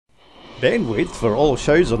Bandwidth for all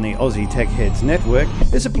shows on the Aussie Tech Heads network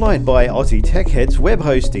is supplied by Aussie Tech Heads Web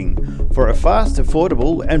Hosting. For a fast,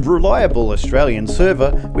 affordable and reliable Australian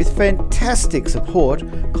server with fantastic support,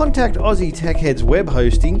 contact Aussie Tech Heads Web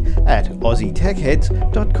Hosting at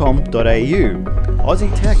aussietechheads.com.au.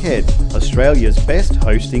 Aussie Tech Heads, Australia's best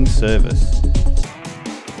hosting service.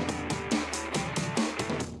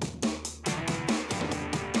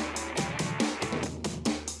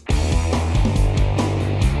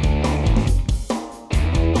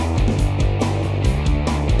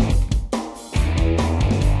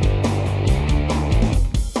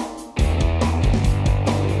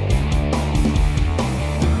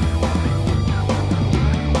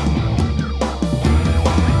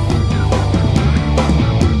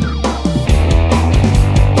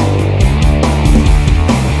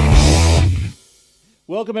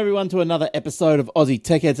 Welcome everyone to another episode of Aussie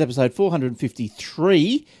Tech Heads, episode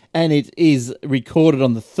 453, and it is recorded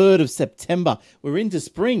on the 3rd of September. We're into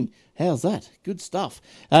spring. How's that? Good stuff.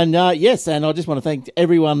 And yes, and I just want to thank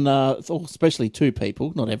everyone, especially two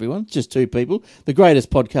people, not everyone, just two people, the greatest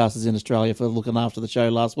podcasters in Australia for looking after the show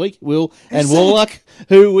last week, Will and Warlock,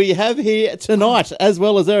 who we have here tonight, as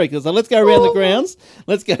well as Eric. So let's go around the grounds.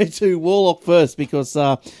 Let's go to Warlock first, because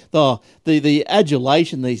the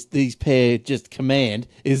adulation these pair just command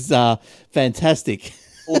is fantastic.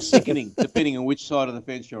 Or sickening, depending on which side of the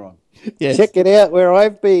fence you're on. Yes. Check it out where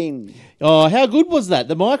I've been. Oh, how good was that?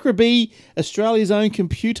 The Microbee, Australia's own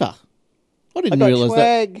computer. I didn't realise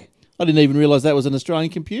that. I didn't even realise that was an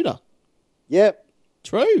Australian computer. Yep.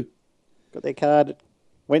 True. Got their card.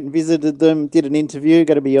 Went and visited them. Did an interview.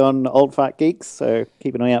 Got to be on Old Fart Geeks, so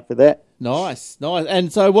keep an eye out for that. Nice.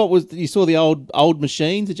 And so, you saw the old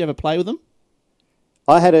machines? Did you ever play with them?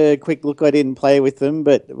 I had a quick look. I didn't play with them,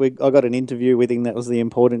 but I got an interview with him. That was the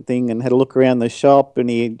important thing, and had a look around the shop, and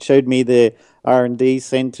he showed me the R&D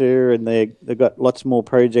centre, and they've got lots more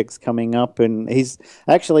projects coming up, and he's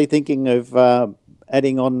actually thinking of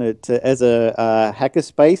adding on it as a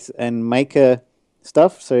hackerspace and maker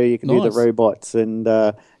stuff, so you can do the robots and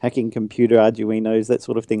hacking computer Arduinos, that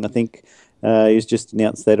sort of thing. I think he's just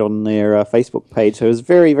announced that on their Facebook page, so it was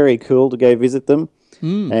very, very cool to go visit them.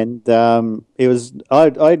 And it was.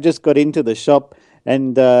 I just got into the shop,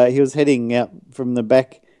 and he was heading out from the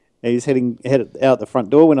back. He's headed out the front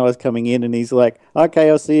door when I was coming in, and he's like, "Okay,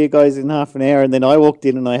 I'll see you guys in half an hour." And then I walked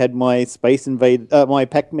in, and I had my my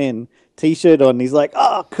Pac-Man T-shirt on. He's like,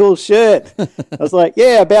 "Oh, cool shirt." I was like,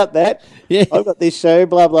 "Yeah, about that. Yeah, I've got this show.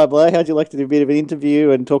 Blah blah blah. How'd you like to do a bit of an interview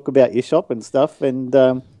and talk about your shop and stuff?" And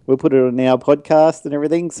we'll put it on our podcast and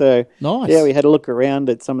everything. So, nice. Yeah, we had a look around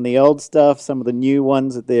at some of the old stuff, some of the new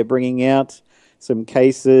ones that they're bringing out, some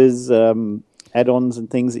cases, add-ons and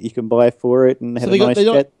things that you can buy for it. And so they got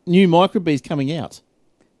new Microbees coming out.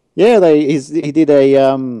 Yeah, he did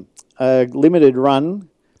a limited run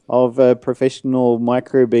of a professional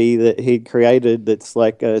Microbee that he'd created. That's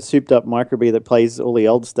like a souped-up Microbee that plays all the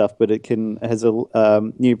old stuff, but it has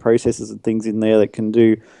new processors and things in there that can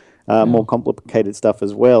do more complicated stuff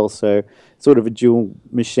as well, so sort of a dual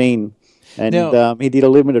machine. And now, he did a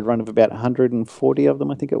limited run of about 140 of them,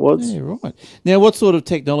 I think it was. Yeah, right. Now, what sort of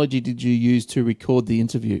technology did you use to record the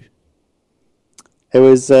interview? It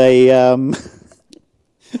was a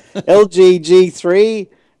LG G3.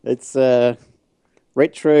 It's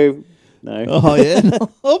retro. No. Oh, yeah.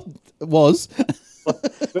 It was.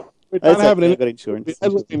 We don't have got insurance.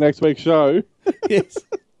 Next week's show. Yes.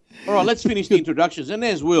 All right, let's finish the introductions. And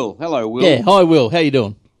there's Will. Hello, Will. Yeah, hi, Will. How you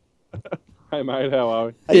doing? Hey, mate, how are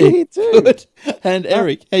we? Are you here too? Good. And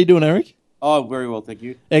Eric. How you doing, Eric? Oh, very well, thank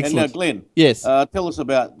you. Excellent. And Glenn. Yes. Tell us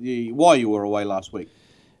about why you were away last week.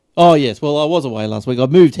 Oh, yes. Well, I was away last week. I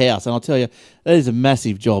moved house, and I'll tell you, that is a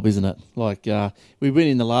massive job, isn't it? Like, we've been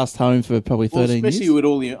in the last home for probably 13 years. Especially with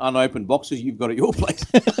all the unopened boxes you've got at your place.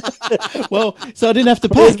 Well, so I didn't have to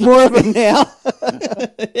pack. There's more of them now.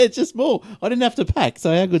 It's just more. I didn't have to pack,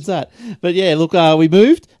 so how good's that? But yeah, look, we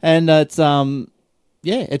moved, and it's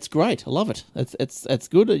it's great. I love it. It's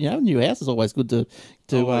good. You know, new house is always good to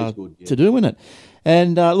do, isn't it?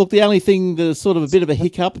 And look, the only thing that's sort of a bit of a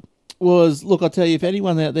hiccup was, look, I'll tell you, if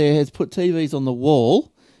anyone out there has put TVs on the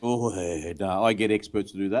wall. Oh, no, I get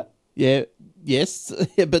experts to do that. Yeah, yes,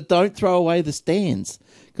 but don't throw away the stands,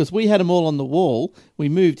 because we had them all on the wall. We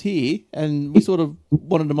moved here, and we sort of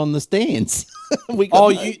wanted them on the stands.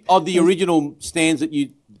 The original stands that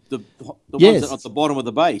you the ones that are at the bottom of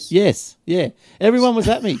the base. Yes, yeah. Everyone was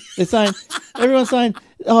at me. Everyone's saying,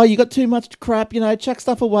 oh, you got too much crap, chuck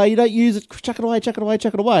stuff away. You don't use it, chuck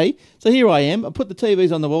it away. So here I am. I put the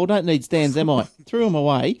TVs on the wall. Don't need stands, am I? Threw them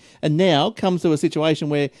away. And now comes to a situation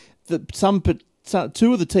where some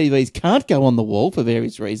two of the TVs can't go on the wall for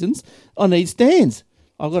various reasons. I need stands.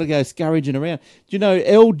 I've got to go scurrying around. Do you know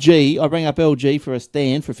LG? I rang up LG for a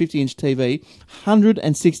stand for a 50-inch TV,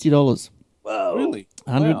 $160. Wow. Really?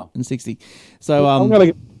 160. So I'm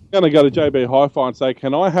going to go to JB Hi-Fi and say,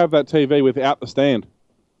 can I have that TV without the stand?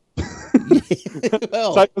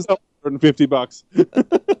 Well, Take myself $150.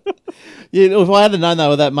 yeah, if I hadn't known they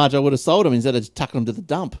were that much, I would have sold them instead of tucking them to the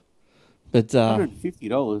dump. But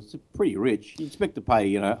 $150 is pretty rich. You expect to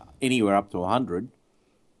pay, anywhere up to $80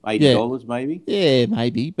 maybe. Yeah,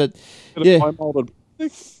 maybe. But yeah.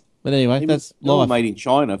 But anyway, Even that's they were life. made in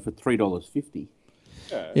China for $3.50.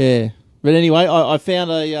 Yeah. But anyway, I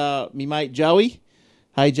found me mate Joey.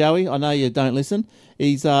 Hey Joey, I know you don't listen.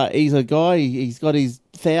 He's a guy. He's got his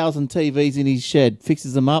 1,000 TVs in his shed.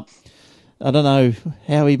 Fixes them up. I don't know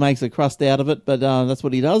how he makes a crust out of it, but that's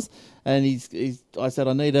what he does. And I said,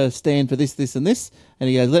 I need a stand for this, this, and this. And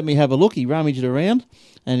he goes, let me have a look. He rummaged around,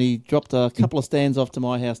 and he dropped a couple of stands off to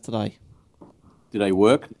my house today. Did they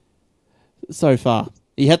work? So far.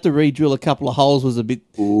 He had to re-drill a couple of holes, was a bit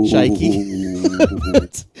shaky.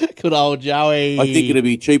 Good old Joey. I think it'd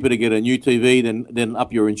be cheaper to get a new TV than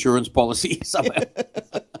up your insurance policy somehow.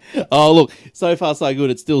 Oh, look, so far so good.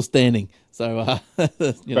 It's still standing. So,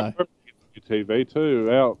 TV too.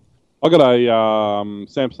 I got a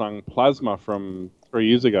Samsung Plasma from 3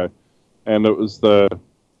 years ago, and it was the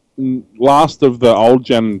last of the old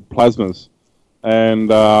gen plasmas. And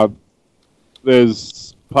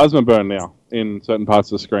there's plasma burn now in certain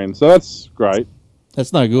parts of the screen, so that's great.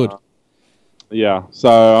 That's no good. Yeah, so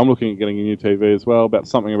I'm looking at getting a new TV as well, about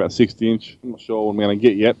 60-inch. I'm not sure what I'm going to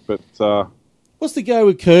get yet, but... What's the go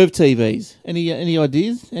with curved TVs? Any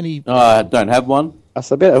ideas? I don't have one.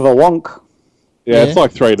 That's a bit of a wonk. Yeah, it's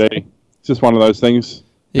like 3D. It's just one of those things.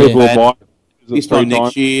 Yeah. People will buy it. This time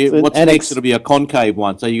next year, So what's next? It'll be a concave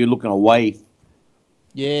one, so you're looking away.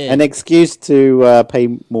 Yeah. An excuse to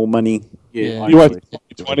pay more money. Yeah. You wait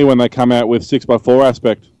 20 when they come out with 6x4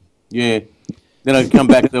 aspect. Yeah. Then they'll come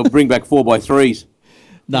back. They'll bring back 4x3s.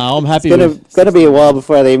 No, I'm happy It's going to be a while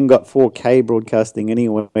before they even got 4K broadcasting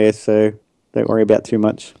anywhere, so don't worry about too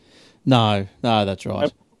much. No, that's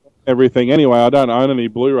right. Everything anyway. I don't own any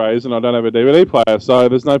Blu-rays and I don't have a DVD player, so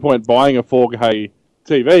there's no point buying a 4K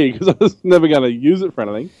TV because I was never going to use it for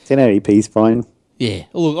anything. 1080p's fine. Yeah.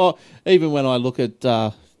 Look, even when I look at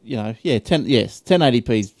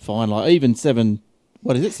 1080p's fine. Like even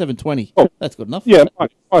 720. Oh, that's good enough. Yeah,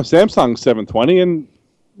 my Samsung's 720, and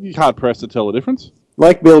you can't press to tell the difference.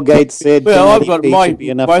 Like Bill Gates said, Well, I've got 1080p should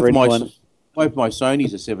be enough for anyone. both my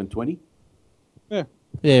Sonys are 720. Yeah,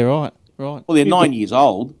 right. Well, they're 9 years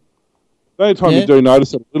old. The only time you do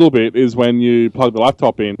notice it a little bit is when you plug the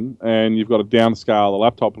laptop in and you've got to downscale the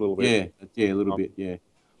laptop a little bit. Yeah, a little bit, yeah.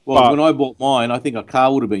 Well, when I bought mine, I think a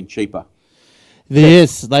car would have been cheaper.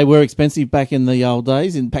 Yes, they were expensive back in the old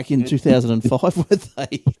days, back in 2005, were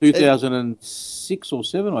they? 2006 or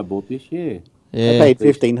 7 I bought this, Yeah. I paid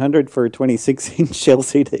 $1,500 for a 26-inch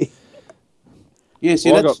LCD. Yeah,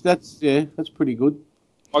 see, that's pretty good.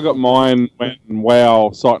 I got mine when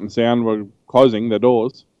WOW Sight and Sound were closing their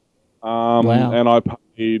doors. Wow. And I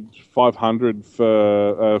paid $500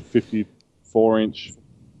 for a 54-inch.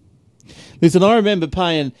 Listen, I remember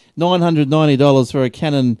paying $990 for a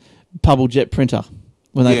Canon Bubble Jet printer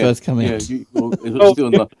when they first come out. Is it still in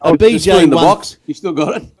the, BJ still in the box? You still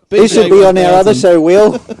got it? This should be on our other show,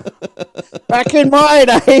 Will. Back in my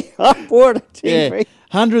day, I bought a TV. Yeah.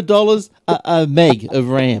 $100 a meg of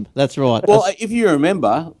RAM. That's right. Well, if you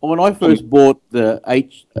remember, when I first bought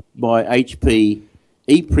my HP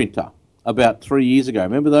e-printer about 3 years ago,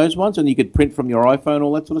 remember those ones? And you could print from your iPhone,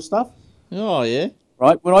 all that sort of stuff? Oh, yeah.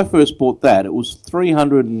 Right? When I first bought that, it was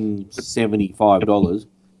 $375.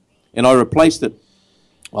 And I replaced it,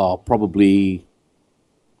 probably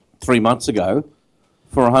 3 months ago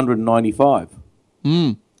for $195.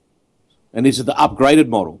 And this is the upgraded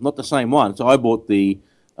model, not the same one. So I bought the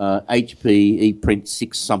HP ePrint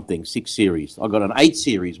 6 series. I got an 8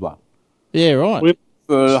 series one. Yeah, right.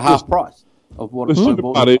 For half price of what I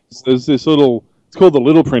bought. There's this little, it's called the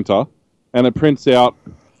Little Printer, and it prints out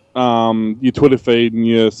your Twitter feed and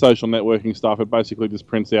your social networking stuff. It basically just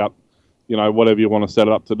prints out, whatever you want to set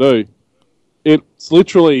it up to do. It's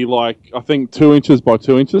literally like, I think 2 inches by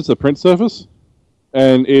 2 inches, the print surface,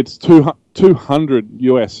 and it's 200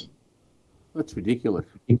 US. That's ridiculous.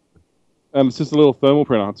 And it's just a little thermal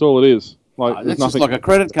printer. That's all it is. It's just like a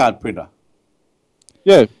credit card printer.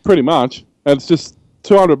 Yeah, pretty much. And it's just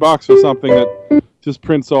 $200 for something that just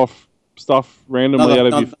prints off stuff randomly out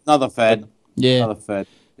of your... Another fad. Yeah. Another fad.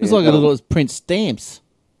 It's like a little print stamps.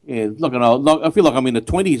 Yeah, I feel like I'm in the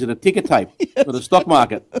 20s at a ticker tape at the stock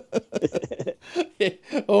market.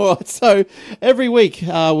 All right, so every week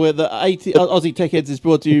where the Aussie Tech Heads is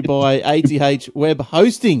brought to you by ATH Web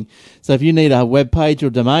Hosting. So if you need a web page or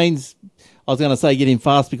domains, I was going to say get in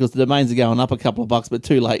fast because the domains are going up a couple of bucks, but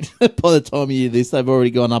too late. By the time you hear this, they've already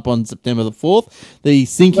gone up on September the 4th. The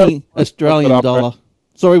sinking Australian dollar.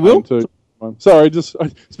 Sorry, Will? Sorry, just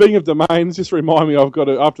speaking of domains, just remind me I've got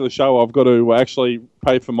to, after the show, I've got to actually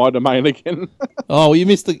pay for my domain again. Oh, well, you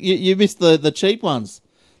missed the cheap ones.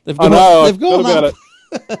 They've I gone know, they've gone about up.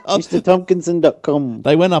 it. MrTompkinson.com.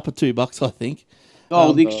 They went up at $2, I think.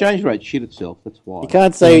 Oh, the exchange rate shit itself. That's why. You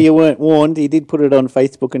can't say you weren't warned. He did put it on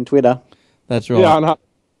Facebook and Twitter. That's right. Yeah, I know.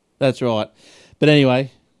 That's right. But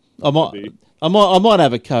anyway, I might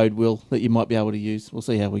have a code, Will, that you might be able to use. We'll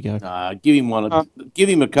see how we go. Give him one. Give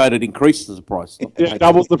him a code that increases the price. Yeah,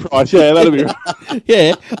 doubles the price. Yeah, that'll be right.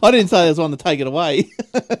 Yeah, I didn't say there's one to take it away.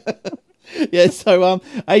 Yeah, so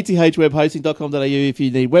athwebhosting.com.au if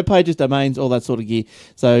you need web pages, domains, all that sort of gear.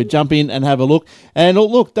 So jump in and have a look. And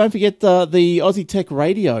look, don't forget the Aussie Tech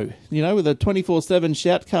Radio, with a 24/7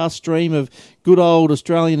 shoutcast stream of good old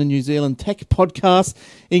Australian and New Zealand tech podcasts,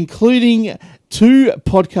 including 2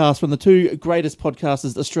 podcasts from the 2 greatest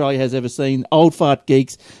podcasters Australia has ever seen, Old Fart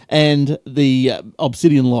Geeks and the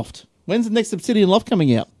Obsidian Loft. When's the next Obsidian Loft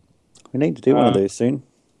coming out? We need to do one of those soon.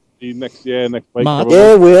 Next week. March. Probably.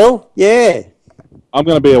 Yeah, Will. Yeah. I'm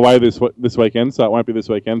going to be away this weekend, so it won't be this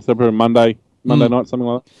weekend. So probably Monday night, something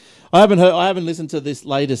like that. I haven't listened to this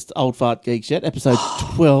latest Old Fart Geeks yet, episode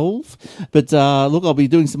 12. But look, I'll be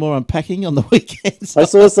doing some more unpacking on the weekends. I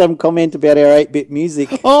saw some comment about our 8-bit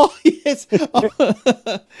music. Oh yes,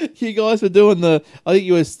 you guys were doing I think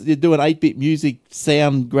you're doing 8-bit music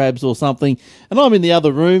sound grabs or something, and I'm in the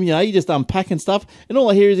other room. You're just unpacking stuff, and all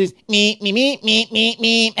I hear is this me,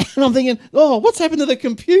 and I'm thinking, oh, what's happened to the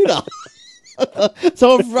computer?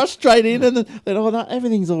 So I've rushed straight in, and then no,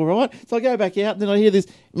 everything's all right. So I go back out, and then I hear this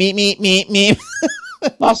me.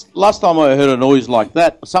 Last time I heard a noise like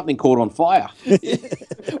that, something caught on fire.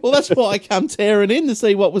 Well, that's why I come tearing in to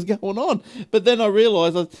see what was going on. But then I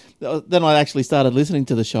realised, then I actually started listening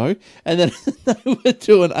to the show, and then they were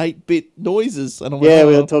doing 8-bit noises. And I went,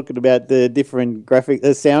 We were talking about the different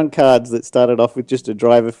sound cards that started off with just a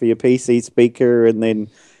driver for your PC speaker, and then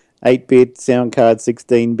 8-bit sound card,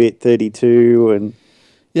 16-bit, 32, and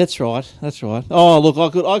That's right. Oh, look, I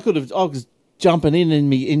was jumping in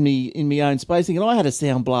me own space, and I had a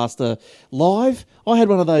Sound Blaster live. I had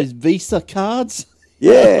one of those Visa cards.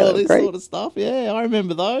 Yeah, all this great. sort of stuff. Yeah, I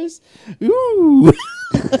remember those. Ooh.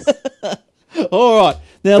 All right,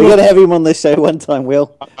 now we got look, to have him on the show one time,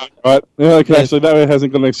 Will. Right. Yeah, okay, so that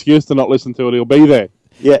hasn't got an excuse to not listen to it. He'll be there.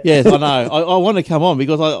 Yeah. yes, I know. I want to come on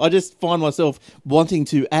because I just find myself wanting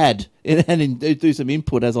to add and do some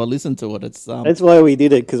input as I listen to it. It's That's why we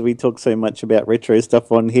did it, because we talk so much about retro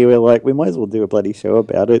stuff on here. We're like, we might as well do a bloody show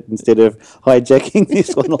about it instead of hijacking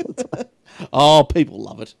this one all the time. Oh, people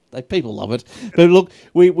love it. People love it. But look,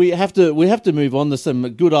 we have to move on to some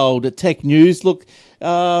good old tech news. Look,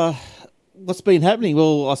 what's been happening?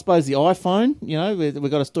 Well, I suppose the iPhone.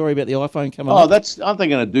 We've got a story about the iPhone coming up. Aren't they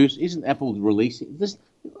going to do? Isn't Apple releasing this?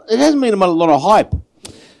 It hasn't been a lot of hype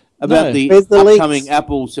about No. the Where's the upcoming leaks?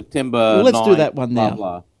 Apple September. Well, let's do 9, that one blah, now.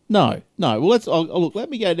 blah. No. Well, look.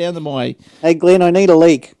 Let me go down to my. Hey, Glenn, I need a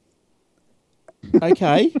leak.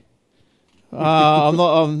 Okay. I'm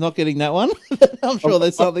not getting that one. I'm sure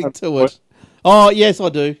there's something to it. Oh yes, I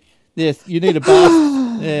do. Yes, you need a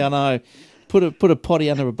bath. Yeah, I know. Put a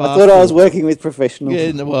potty under a bath. I thought I was working with professionals.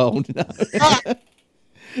 Yeah, no.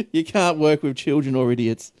 You can't work with children or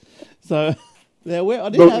idiots. So now I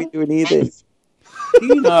did What are have. we doing here then? Do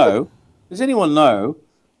you know? Does anyone know?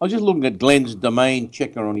 I was just looking at Glenn's domain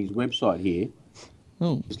checker on his website here.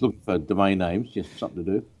 Oh. Just looking for domain names, just something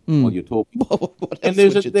to do while you're talking. What And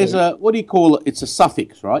else would you there's do? a what do you call it? It's a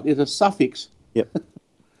suffix, right? There's a suffix. Yep.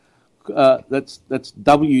 That's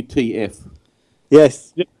WTF.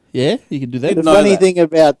 Yes. Yeah, you can do that. The know funny that. thing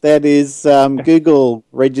about that is Google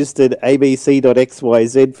registered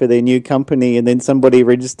abc.xyz for their new company, and then somebody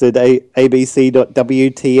registered abc.wtf,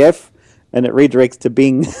 and it redirects to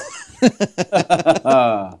Bing.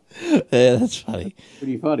 Yeah, that's funny.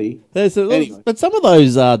 Pretty funny. Anyway. But some of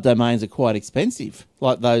those domains are quite expensive,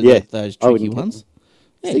 like those Yeah. those I tricky wouldn't- ones.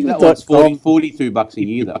 I think that one's .com. 42 bucks a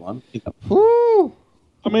year. That one.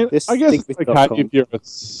 I mean, Just I guess stick it's with okay .com. if you're a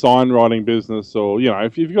sign writing business, or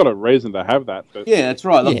if you've got a reason to have that. But Yeah, that's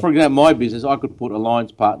right. Like, Yeah. for example, my business, I could put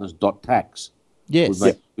alliancepartners.tax. Yes.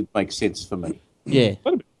 Would make sense for me. Yeah.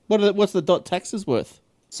 What's the dot taxes worth?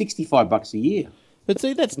 $65 a year. But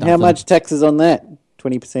see, that's nothing. How much taxes on that?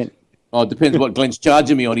 20%. Oh, it depends what Glenn's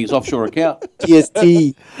charging me on his offshore account.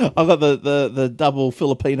 GST. I've got the double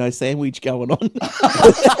Filipino sandwich going on.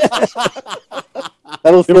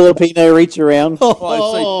 That'll Filipino reach around.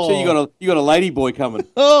 Oh, so you got a lady boy coming.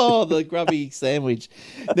 Oh, the grubby sandwich.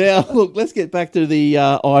 Now, look, let's get back to the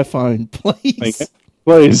iPhone, please.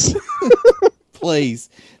 Please. Please.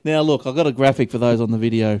 Now, look, I've got a graphic for those on the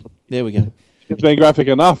video. There we go. It's been graphic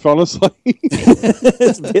enough, honestly.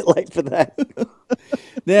 It's a bit late for that.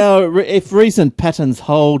 Now, if recent patterns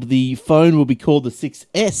hold, the phone will be called the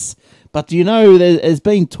 6S. But do you know there's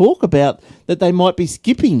been talk about that they might be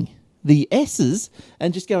skipping the S's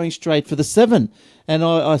and just going straight for the 7. And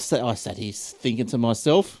I sat here thinking to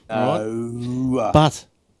myself, right? But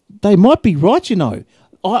they might be right, you know.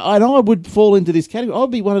 I would fall into this category.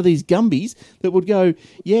 I'd be one of these Gumbies that would go,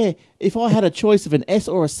 yeah, if I had a choice of an S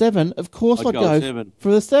or a 7, of course I'd go 7.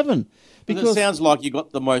 for the 7. Because it sounds like you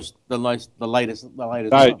got the latest.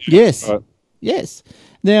 Hey, Yes. right. Yes.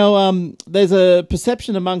 Now, there's a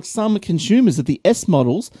perception amongst some consumers that the S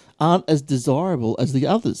models aren't as desirable as the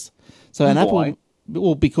others. So an Why? Apple,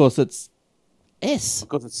 well, because it's S.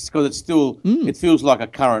 Because it's still it feels like a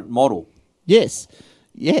current model. Yes.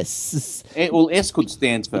 Yes. Well, S could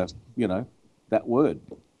stand for that word.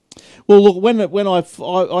 Well, look, when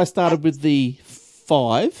I started with the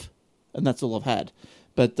 5, and that's all I've had.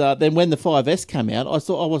 But then when the 5S came out, I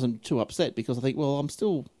thought I wasn't too upset because I think, well, I'm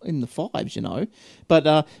still in the 5s, you know.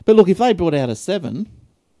 But look, if they brought out a 7,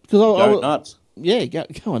 because Go nuts. yeah,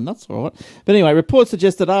 going nuts, all right. But anyway, reports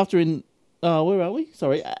suggest that where are we?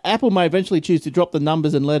 Sorry, Apple may eventually choose to drop the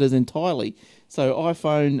numbers and letters entirely. So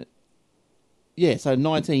iPhone, so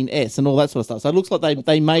 19S and all that sort of stuff. So it looks like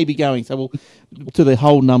they may be going to the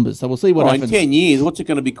whole numbers. So we'll see what happens. In 10 years, what's it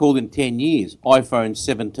going to be called in 10 years? iPhone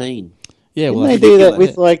 17. Yeah, well, Didn't they do that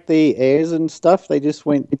with like the Airs and stuff? They just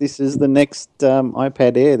went, this is the next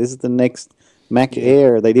iPad Air, this is the next Mac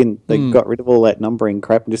Air. They didn't. They got rid of all that numbering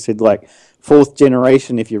crap and just said like 4th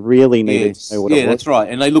generation if you really needed to know what it was. That's right.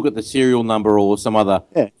 And they look at the serial number or some other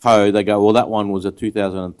code. They go, well, that one was a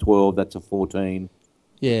 2012. That's a 14.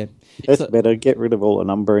 Yeah. That's better. Get rid of all the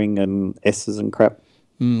numbering and S's and crap.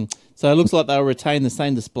 So it looks like they'll retain the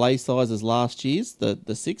same display size as last year's, the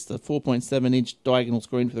 6, the 4.7-inch diagonal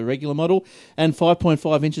screen for the regular model, and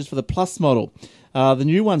 5.5 inches for the Plus model. The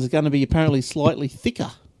new ones are going to be apparently slightly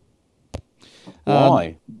thicker.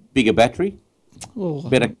 Why? Bigger battery? Well,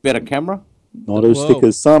 Better camera? Not as thick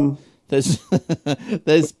as some. There's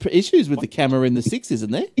issues with the camera in the 6,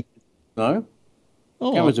 isn't there? No.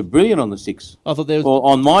 Oh, Cameras are brilliant on the 6. I thought there was. Well,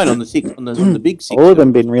 on mine, on the 6, on the big 6. All of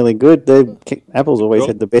them been really good. Apple's always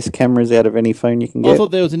had the best cameras out of any phone you can I get. thought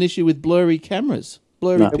there was an issue with blurry cameras,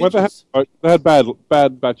 blurry No. pictures. They had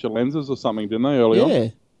bad batch of lenses or something, didn't they, early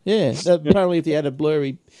on? Yeah. Apparently, if you had a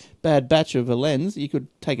blurry, bad batch of a lens, you could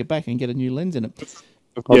take it back and get a new lens in it.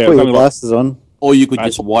 I'll put your glasses on. Or you could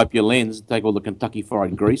just wipe your lens and take all the Kentucky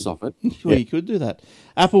Fried Grease off it. Well, you could do that.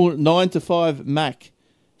 Apple 9 to 5 Mac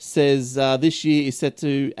says this year is set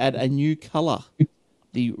to add a new colour,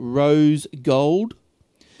 the rose gold,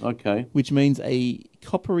 Okay. which means a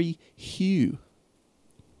coppery hue.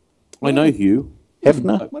 I know Hugh.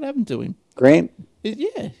 Hefner, What happened to him? Grant,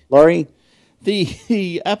 Yeah. Laurie.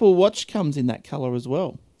 The Apple Watch comes in that colour as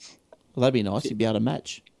well. Well, that'd be nice. You'd be able to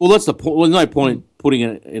match. Well, that's the point. Well, there's no point putting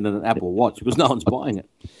it in an Apple Watch because no one's buying it.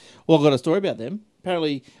 Well, I've got a story about them.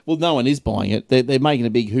 Apparently, well, no one is buying it. They're making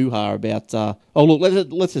a big hoo-ha about... oh, look,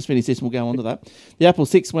 let's just finish this and we'll go on to that. The Apple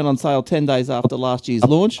 6 went on sale 10 days after last year's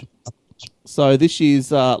launch. So this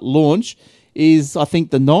year's launch is, I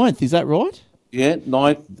think, the 9th. Is that right? Yeah,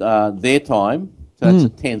 9th their time. So that's the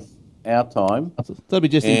 10th our time. So that'll be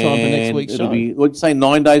just in time for next And week's it'll show. be, what'd you say,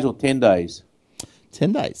 9 days or 10 days?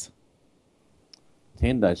 10 days.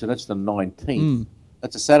 10 days. So that's the 19th.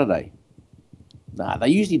 That's a Saturday. Nah, they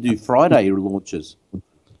usually do Friday launches.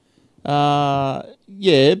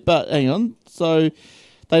 Yeah, but hang on. So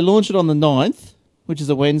they launch it on the 9th, which is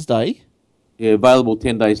a Wednesday. Yeah, available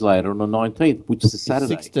 10 days later on the 19th, which is a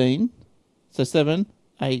Saturday. 16. So 7,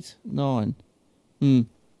 8, 9.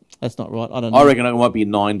 That's not right. I don't know. I reckon it might be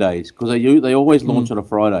 9 days because they always launch on a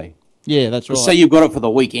Friday. Yeah, that's right. Say you've got it for the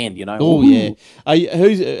weekend, you know. Oh, Ooh. yeah. Are you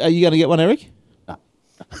going to get one, Eric?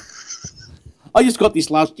 I just got this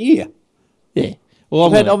last year. Yeah.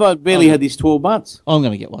 Well, I've barely had this 12 months. I'm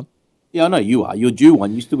going to get one. Yeah, I know you are. You're due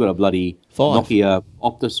one. You still got a bloody 5. Nokia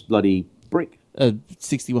Optus bloody brick.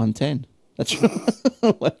 6110. That's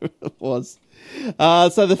whatever it was.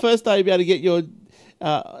 So the first day you'll be able to get your...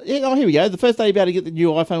 here we go. The first day you'll be able to get the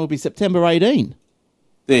new iPhone will be September 18.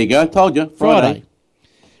 There you go. Told you. Friday.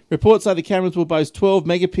 Reports say the cameras will boast 12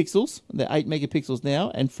 megapixels, they're 8 megapixels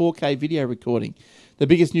now, and 4K video recording. The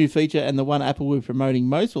biggest new feature and the one Apple will be promoting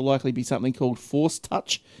most will likely be something called Force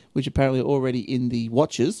Touch, which apparently are already in the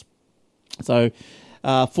watches. So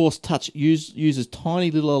Force Touch uses tiny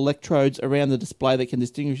little electrodes around the display that can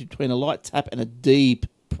distinguish between a light tap and a deep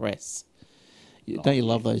press. Don't you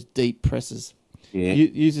love those deep presses? Yeah.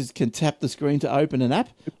 Users can tap the screen to open an app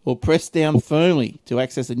or press down firmly to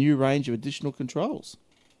access a new range of additional controls.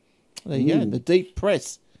 There you go, the deep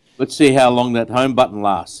press. Let's see how long that home button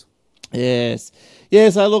lasts. Yes. Yeah,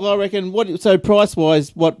 so look, I reckon, so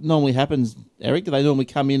price-wise, what normally happens, Eric? Do they normally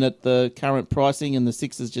come in at the current pricing and the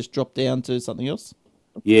 6s just drop down to something else?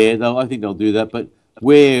 Yeah, I think they'll do that. But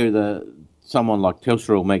where someone like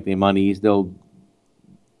Telstra will make their money is they'll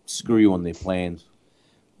screw you on their plans.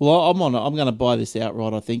 Well, I'm going to buy this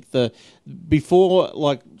outright. I think before,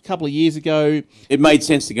 like a couple of years ago, it made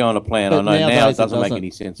sense to go on a plan. I know now it doesn't make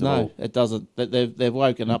any sense at all. No, it doesn't. They've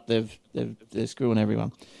woken up. They're screwing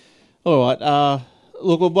everyone. All right.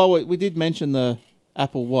 Look, well, we did mention the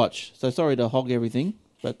Apple Watch, so sorry to hog everything,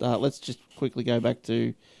 but let's just quickly go back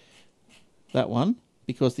to that one.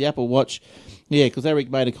 Because the Apple Watch, because Eric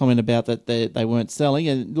made a comment about that they weren't selling,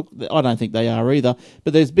 and look, I don't think they are either.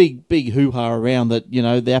 But there's big hoo-ha around that,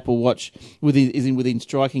 the Apple Watch is within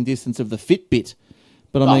striking distance of the Fitbit.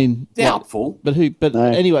 But I mean, doubtful.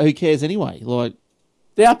 Anyway, who cares anyway? Like,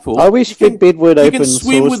 doubtful. I wish Fitbit would open source.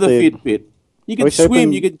 You can swim with a Fitbit. You can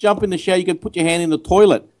swim. You can jump in the shower. You can put your hand in the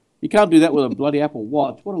toilet. You can't do that with a bloody Apple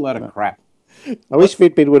Watch. What a load of crap. I wish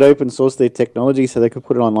Fitbit would open source their technology so they could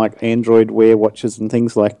put it on like Android Wear watches and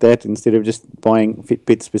things like that instead of just buying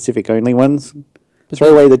Fitbit specific only ones. Throw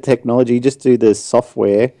away the technology, just do the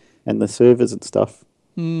software and the servers and stuff.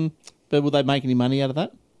 But will they make any money out of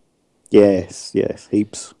that? Yes,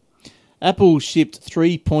 heaps. Apple shipped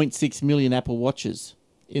 3.6 million Apple Watches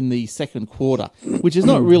in the second quarter, which is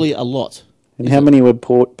not really a lot. And how many were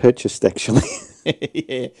purchased actually?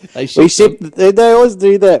 Yeah, they always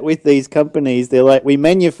do that with these companies. They're like, we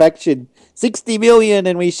manufactured 60 million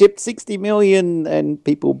and we shipped 60 million and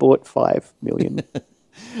people bought 5 million.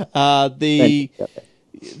 So the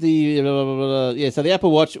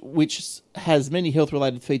Apple Watch, which has many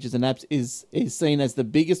health-related features and apps, is seen as the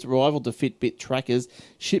biggest rival to Fitbit trackers.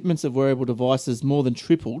 Shipments of wearable devices more than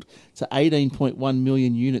tripled to 18.1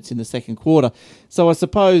 million units in the second quarter. So I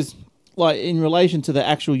suppose, like in relation to the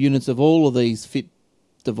actual units of all of these Fit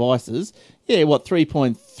devices,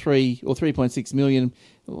 3.3 or 3.6 million.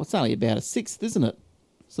 Well, it's only about a sixth, isn't it?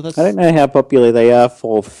 So I don't know how popular they are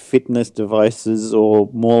for fitness devices, or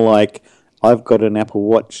more like I've got an Apple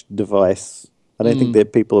Watch device. I don't think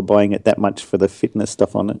that people are buying it that much for the fitness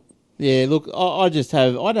stuff on it. Yeah, look, I'd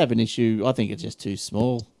have an issue. I think it's just too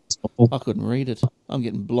small. I couldn't read it. I'm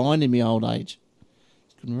getting blind in my old age.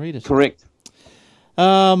 Couldn't read it. Correct.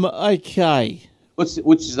 Okay.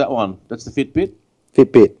 Which is that one? That's the Fitbit?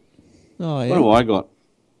 Fitbit. Oh, yeah. What have I got?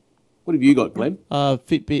 What have you got, Glenn?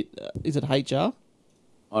 Fitbit, is it HR?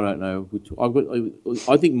 I don't know.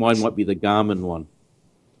 I think mine might be the Garmin one.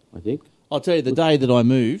 I think. I'll tell you, the day that I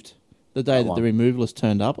moved, the day that the removalist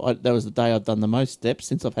turned up, that was the day I've done the most steps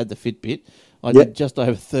since I've had the Fitbit. I did just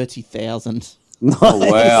over 30,000. Nice.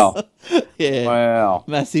 Oh, wow. Yeah. Wow.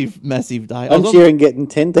 Massive day. I'm sharing getting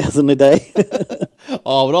 10,000 a day.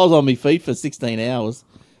 Oh, but I was on my feet for 16 hours.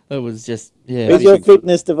 It was just, yeah. Who's your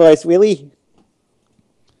fitness device, Willie?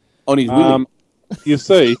 On his Willie. You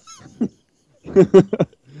see,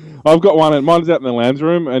 I've got one. Mine's out in the lounge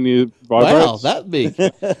room, and you vibrate. Wow, that big.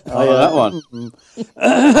 That one.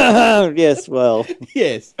 Yes, well.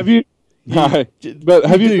 Yes. Have you? No, but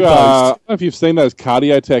have you? I don't know if you've seen those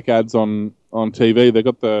Cardio Tech ads on TV. They've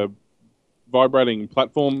got the vibrating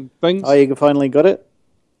platform things. Oh, you finally got it?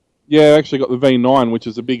 Yeah, I actually got the V9, which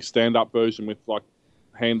is a big stand-up version with like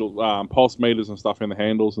handle pulse meters and stuff in the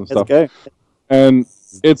handles and stuff. Let's go. And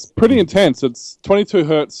it's pretty intense. It's 22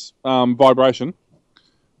 hertz vibration,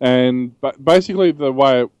 and basically the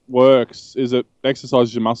way it works is it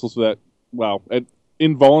exercises your muscles with that. Well, it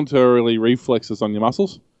involuntarily reflexes on your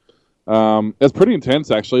muscles. It's pretty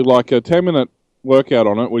intense actually. Like a 10-minute workout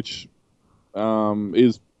on it, which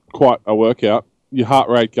is quite a workout. Your heart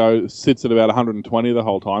rate sits at about 120 the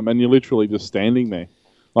whole time, and you're literally just standing there.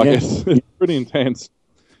 Like it's pretty intense,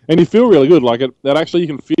 and you feel really good. Like that actually, you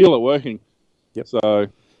can feel it working. Yep. So,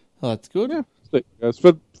 that's good. Yeah, it's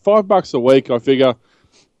for $5 a week. I figure,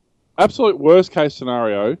 absolute worst case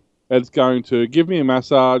scenario, it's going to give me a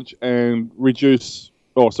massage and increase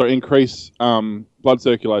blood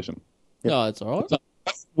circulation. Yep. Oh, that's all right.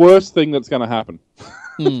 That's the worst thing that's going to happen.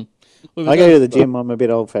 I go to the gym. I'm a bit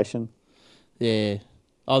old-fashioned. Yeah.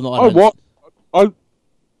 I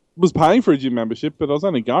was paying for a gym membership, but I was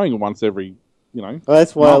only going once every you know. Well,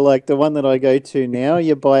 that's why, Not- like the one that I go to now,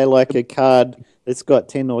 you buy like a card that's got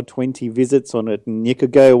 10 or 20 visits on it, and you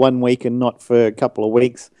could go 1 week and not for a couple of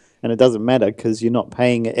weeks, and it doesn't matter because you're not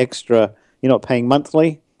paying extra. You're not paying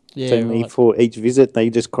monthly. It's Yeah, only right. for each visit. They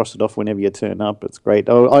just cross it off whenever you turn up. It's great.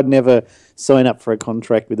 I'd never sign up for a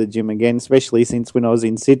contract with a gym again, especially since when I was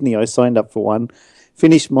in Sydney, I signed up for one,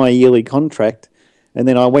 finished my yearly contract, and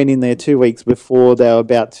then I went in there 2 weeks before they were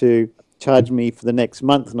about to charge me for the next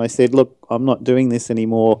month, and I said, "Look, I'm not doing this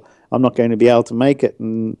anymore. I'm not going to be able to make it,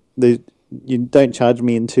 and you don't charge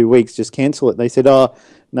me in 2 weeks. Just cancel it." They said, "Oh,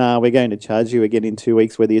 no, we're going to charge you again in 2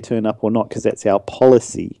 weeks, whether you turn up or not, because that's our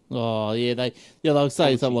policy." Oh yeah, they'll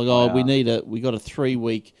say something like, "Oh, we got a 3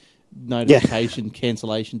 week notification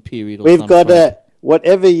cancellation period." Or We've some got crap.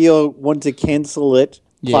 whatever you want to cancel it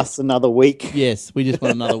Yeah. plus another week. Yes, we just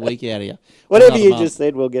want another week out of you. Whatever Another you month. just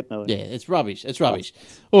said, we'll get another. Yeah, it's rubbish. It's rubbish.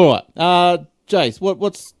 All right, Jace,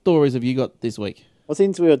 what stories have you got this week? Well,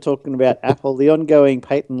 since we were talking about Apple, the ongoing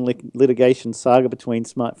patent litigation saga between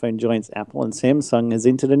smartphone giants Apple and Samsung has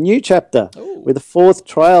entered a new chapter, with a fourth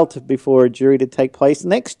trial before a jury to take place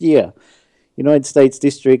next year. United States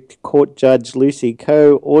District Court Judge Lucy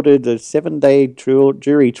Koh ordered a 7-day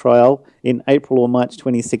jury trial in April or March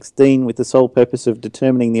 2016 with the sole purpose of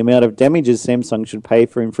determining the amount of damages Samsung should pay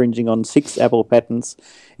for infringing on 6 Apple patents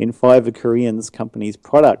in 5 of Korean company's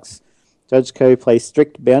products. Judge Koh placed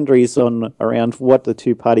strict boundaries around what the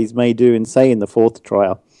two parties may do and say in the fourth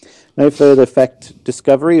trial. No further fact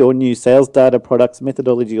discovery or new sales data, products,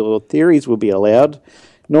 methodology, or theories will be allowed,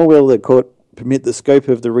 nor will the court permit the scope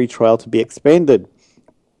of the retrial to be expanded.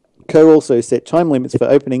 Koh also set time limits for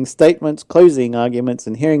opening statements, closing arguments,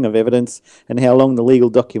 and hearing of evidence, and how long the legal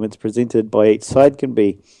documents presented by each side can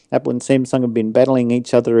be. Apple and Samsung have been battling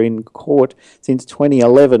each other in court since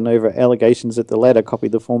 2011 over allegations that the latter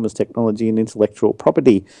copied the former's technology and intellectual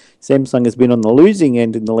property. Samsung has been on the losing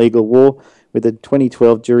end in the legal war, with the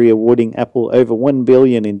 2012 jury awarding Apple over $1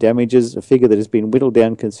 billion in damages, a figure that has been whittled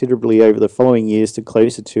down considerably over the following years to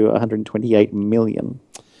closer to $128 million.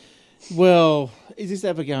 Well, is this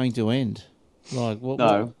ever going to end? Like,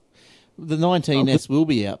 No. The 19S will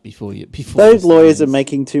be out before Those this lawyers are ends.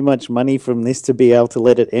 making too much money from this to be able to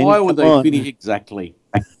let it end. Why would Come they on. finish exactly?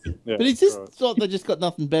 Yeah, But is this right. like they just got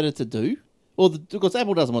nothing better to do, because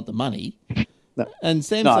Apple doesn't want the money, No. and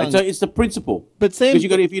Samsung? No, it's the principle. But Because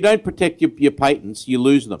if you don't protect your patents, you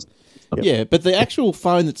lose them. yeah, but the actual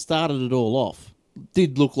phone that started it all off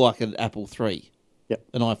did look like an Apple III, Yep.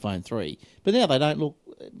 an iPhone 3. But now they don't look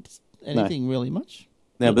anything really much.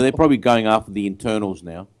 Now, but they're probably going after the internals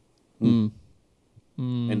now, and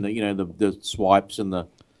the swipes and the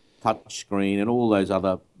touch screen and all those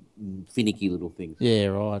other finicky little things. Yeah,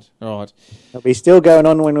 right. It'll be still going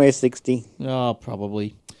on when we're 60. Oh,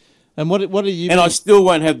 probably. And what are you? And I still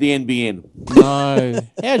won't have the NBN. No.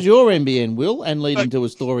 How's your NBN, Will? And lead into a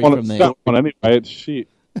story On from its there. that one anyway, it's shit.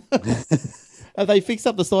 Have they fixed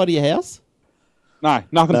up the side of your house? No,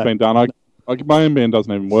 nothing's No. been done. My NBN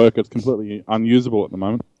doesn't even work. It's completely unusable at the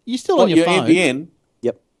moment. You still What, on your your phone? NBN?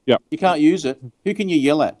 Yep. You can't use it. Who can you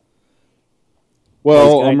yell at?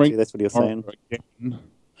 Well, He's I'm going to, that's what you're saying. again.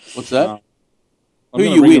 What's that? I'm Who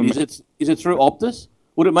gonna you ring with? them. Is it through Optus?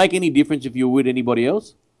 Would it make any difference if you were with anybody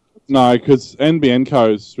else? No, because NBN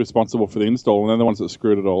Co is responsible for the install, and they're the ones that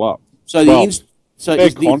screwed it all up. So Well, so they're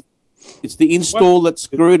it's the install that's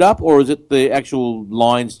screwed up, or is it the actual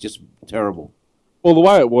lines just terrible? Well, the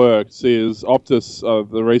way it works is Optus are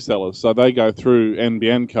the resellers, so they go through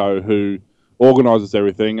NBN Co, who organises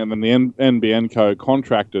everything, and then the NBN Co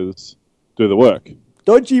contractors do the work.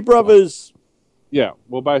 Dodgy Brothers. Yeah,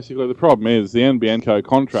 well, basically the problem is the NBN Co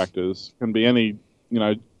contractors can be any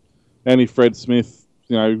Fred Smith,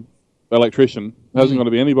 electrician. It hasn't got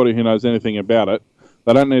to be anybody who knows anything about it.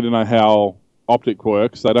 They don't need to know how optic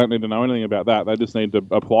works. They don't need to know anything about that. They just need to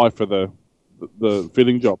apply for the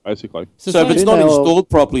fitting job, basically. So if say- it's not Now- installed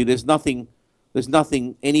properly, there's nothing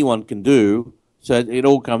anyone can do. So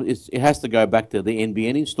it has to go back to the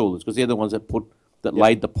NBN installers because they're the ones that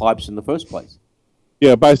laid the pipes in the first place.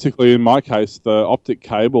 Yeah, basically, in my case, the optic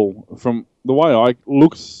cable, from the way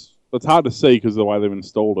it's hard to see because of the way they've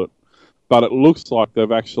installed it, but it looks like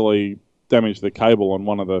they've actually damaged the cable on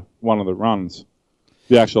one of the runs,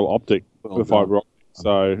 the actual optic, Well the done. fibre optic.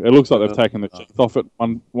 So it looks like they've Well taken the done. sheath off at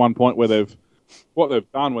one point where they've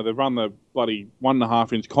run the bloody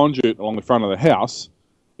 1.5-inch conduit along the front of the house.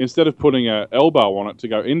 Instead of putting an elbow on it to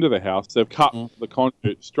go into the house, they've cut the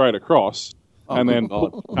conduit straight across and Oh, then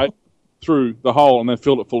God. put the cable through the hole and then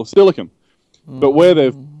filled it full of silicon. But where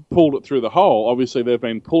they've pulled it through the hole, obviously they've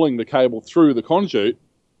been pulling the cable through the conduit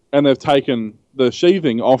and they've taken the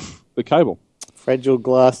sheathing off the cable. Fragile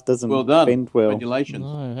glass doesn't Well done. bend well. Congratulations.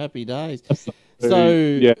 Oh, happy days. So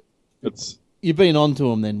yeah, it's you've been on to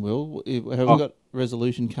them then, Will. Have we got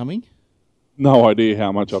resolution coming? no idea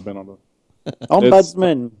how much I've been on it.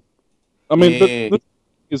 Ombudsman. I mean,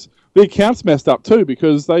 Yeah. the account's messed up too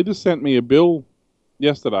because they just sent me a bill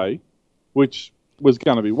yesterday, which was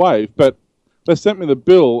going to be waived, but they sent me the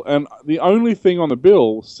bill, and the only thing on the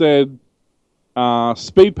bill said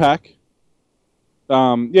speed pack.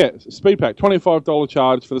 Speed pack, $25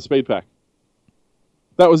 charge for the speed pack.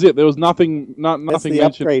 That was it. There was nothing. That's Nothing the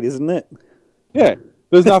mentioned. upgrade, isn't it? Yeah,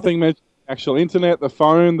 there's nothing mentioned. Actual internet, the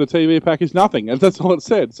phone, the TV package, nothing, and that's all it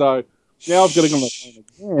said. So now I've got to go on the phone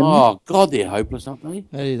again. Oh, God, they're hopeless, aren't they?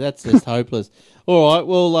 Hey, that's just hopeless. All right,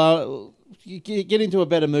 well, you get into a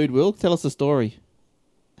better mood, Will. Tell us a story.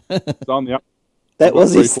 It's on the up. That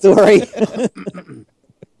was his story.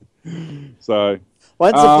 So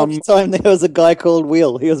Once upon a time, there was a guy called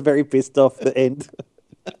Will. He was very pissed off at the end.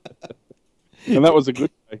 and that was a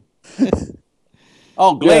good day.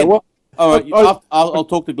 Oh, Glenn. Yeah, well, All right, I- I'll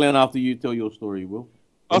talk to Glenn after you tell your story, Will.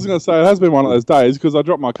 I was going to say, it has been one of those days because I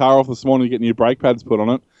dropped my car off this morning to get new brake pads put on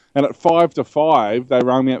it. And at 5 to 5, they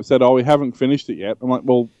rang me up and said, we haven't finished it yet. I'm like,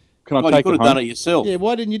 well, can I Oh, you take could it have home? done it yourself. Yeah,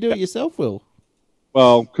 why didn't you do it yourself, Will?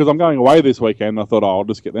 Well, because I'm going away this weekend. I thought, I'll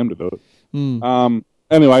just get them to do it.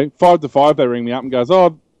 Anyway, 5 to 5, they ring me up and goes,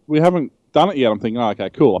 we haven't done it yet. I'm thinking, okay,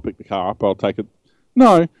 cool. I'll pick the car up. I'll take it.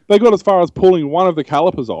 No, they got as far as pulling one of the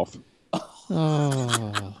calipers off.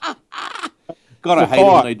 Oh. God, I It's a hate it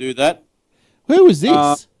when fight. they do that. Who was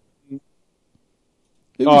this?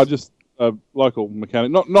 Who was- Just a local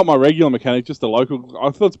mechanic. Not my regular mechanic, just a local. I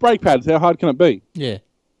thought it's brake pads. How hard can it be? Yeah,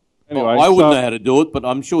 Anyway, I wouldn't know how to do it, but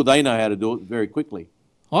I'm sure they know how to do it very quickly.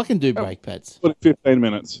 I can do brake pads. put it 15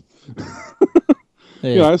 minutes. Yeah.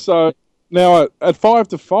 You know, so now at 5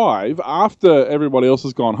 to 5, after everybody else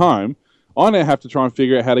has gone home, I now have to try and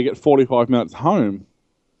figure out how to get 45 minutes home.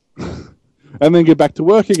 And then get back to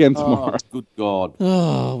work again tomorrow. Oh, good God.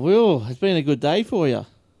 Oh, Will, it's been a good day for you.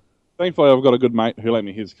 Thankfully, I've got a good mate who lent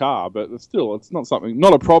me his car, but it's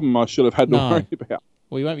not a problem I should have had to No. worry about.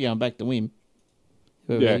 Well, you won't be going back to Wim,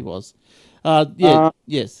 whoever Yeah. he was.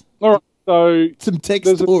 Yes. All right, so Some tech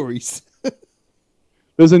there's a- stories.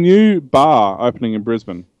 there's a new bar opening in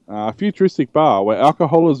Brisbane, a futuristic bar where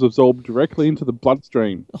alcohol is absorbed directly into the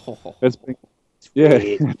bloodstream. Oh. It's been,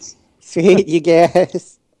 it's Sweet, you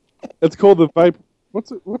guys. it's called the Vape.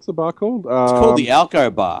 What's the bar called? It's called the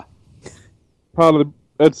Alco Bar. Part of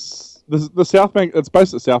the South Bank. It's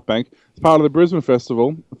based at South Bank. It's part of the Brisbane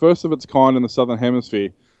Festival, the first of its kind in the Southern Hemisphere.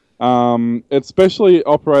 Its specially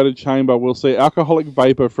operated chamber will see alcoholic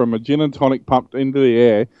vapor from a gin and tonic pumped into the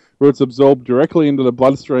air, where it's absorbed directly into the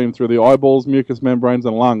bloodstream through the eyeballs, mucous membranes,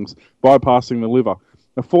 and lungs, bypassing the liver.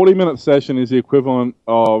 A 40-minute session is the equivalent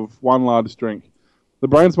of one large drink. The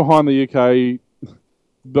brains behind the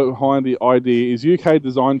idea is UK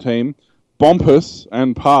design team Bompus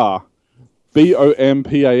and Par.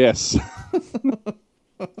 BOMPAS.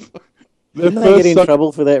 Didn't they get in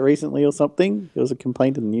trouble for that recently or something? There was a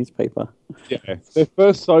complaint in the newspaper. Yeah, their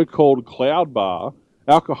first so-called cloud bar,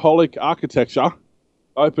 Alcoholic Architecture,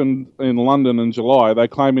 opened in London in July. They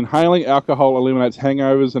claim inhaling alcohol eliminates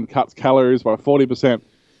hangovers and cuts calories by 40%.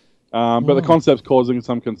 But the concept's causing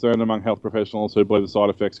some concern among health professionals who believe the side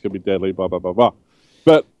effects could be deadly, blah, blah, blah, blah.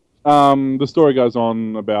 But the story goes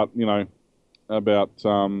on about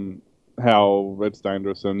how it's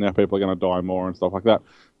dangerous and now people are going to die more and stuff like that.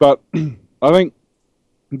 But I think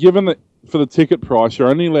given that for the ticket price, you're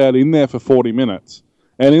only allowed in there for 40 minutes.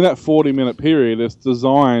 And in that 40-minute period, it's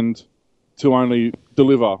designed to only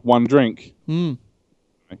deliver one drink.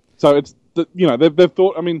 So it's, they've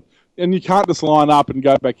thought, and you can't just line up and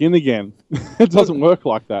go back in again. It doesn't work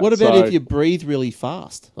like that. What about if you breathe really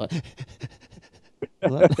fast? Like,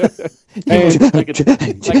 Take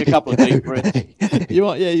a couple of deep breaths. you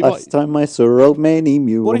might, yeah, you Last might. time I saw many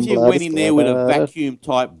mu. What if you went in there with a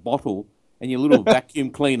vacuum-type bottle and your little vacuum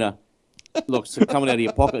cleaner looks coming out of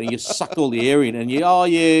your pocket and you sucked all the air in and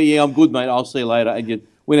I'm good, mate, I'll see you later. And you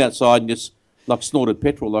went outside and just like snorted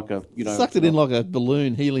petrol like a, Sucked it in like a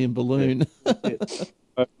balloon, helium balloon.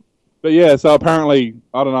 But yeah, so apparently,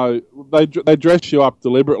 I don't know, they dress you up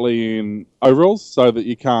deliberately in overalls so that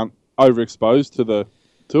you can't overexpose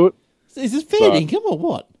to it. Is this fair income or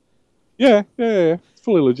what? Yeah, it's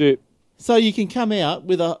fully legit. So you can come out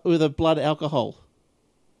with a blood alcohol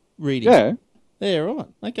reading. Yeah, Yeah, right.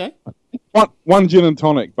 Okay. one gin and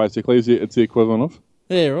tonic basically it's the equivalent of.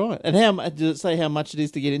 Yeah, right. And how does it say how much it is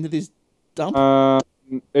to get into this dump?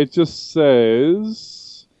 It just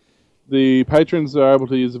says the patrons are able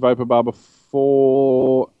to use the vapor bar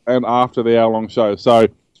before and after the hour-long show. So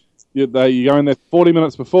You go in there 40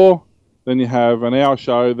 minutes before, then you have an hour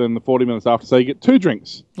show, then the 40 minutes after. So you get 2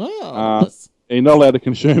 drinks. Oh, nice. You're not allowed to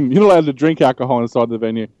consume. You're not allowed to drink alcohol inside the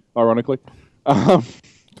venue, ironically.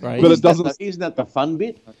 Great. But it doesn't. Isn't that the fun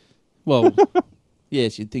bit? Well,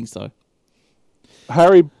 yes, you'd think so.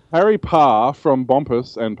 Harry Parr from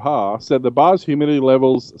Bompus and Parr said the bar's humidity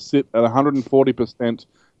levels sit at 140%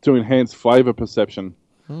 to enhance flavour perception.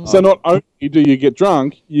 So not only do you get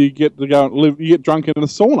drunk, you get to go and live. You get drunk in a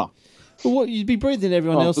sauna. Well, what, you'd be breathing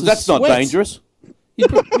everyone else's That's sweat. not dangerous.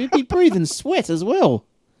 You'd be breathing sweat as well.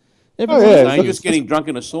 Everyone yeah. else's- Dangerous getting drunk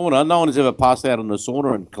in a sauna. No one has ever passed out in a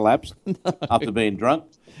sauna and collapsed after being drunk.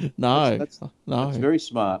 No, That's no. very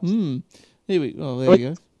smart. Here we. Oh, there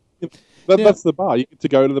you go. That's the bar. You get to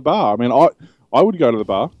go to the bar. I mean, I would go to the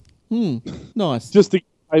bar Nice. just to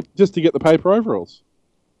get the paper overalls.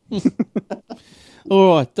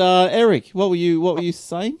 All right, Eric. What were you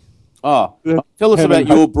saying? Oh, tell us Having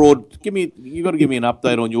about your you got to give me an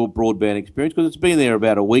update on your broadband experience because it's been there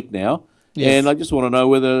about a week now, Yes. and I just want to know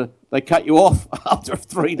whether they cut you off after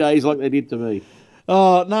 3 days like they did to me.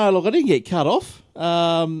 No, look, I didn't get cut off.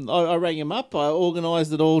 I rang him up. I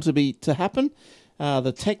organised it all to happen.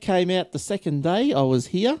 The tech came out the second day. I was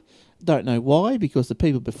here. Don't know why, because the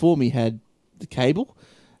people before me had the cable.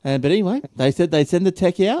 But anyway, they said they'd send the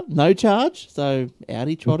tech out, no charge. So out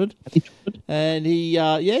he trotted, and he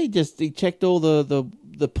checked all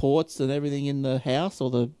the ports and everything in the house, all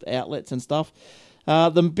the outlets and stuff.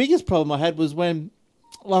 The biggest problem I had was when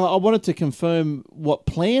I wanted to confirm what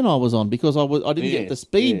plan I was on because I didn't get the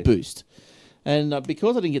speed boost, and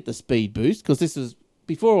because I didn't get the speed boost, because this is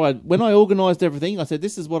when I organised everything, I said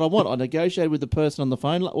this is what I want. I negotiated with the person on the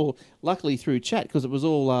phone, or luckily through chat because it was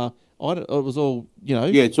all Yeah,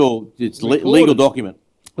 it's recorded. legal document.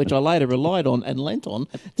 Which I later relied on and lent on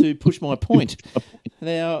to push my point.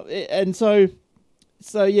 Now, and so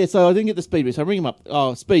I didn't get the speed boost. I ring him up.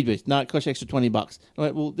 Oh, speed boost. No, it costs extra $20. I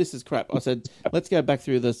went, well, this is crap. I said, let's go back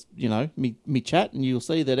through this, me chat, and you'll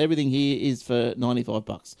see that everything here is for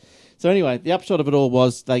 $95. So anyway, the upshot of it all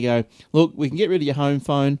was they go, look, we can get rid of your home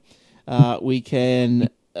phone. We can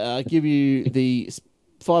give you the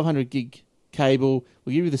 500 gig cable.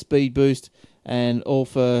 We'll give you the speed boost, and all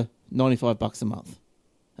for $95 a month.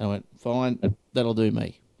 And I went, fine, that'll do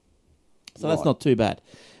me. So that's not too bad.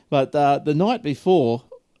 But the night before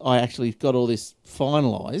I actually got all this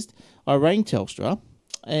finalised, I rang Telstra,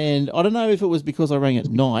 and I don't know if it was because I rang at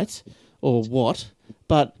night or what,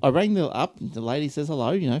 but I rang them up, and the lady says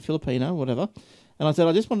hello, Filipino, whatever, and I said,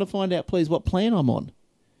 I just wanted to find out, please, what plan I'm on,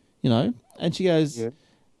 and she goes,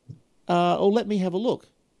 let me have a look.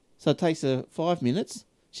 So it takes her 5 minutes.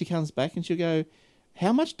 She comes back and she'll go,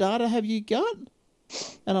 how much data have you got?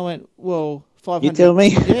 And I went, well, 500. You tell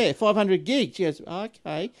me. Yeah, 500 gig. She goes,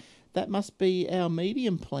 okay, that must be our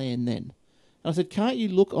medium plan then. And I said, can't you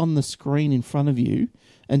look on the screen in front of you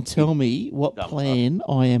and tell me what plan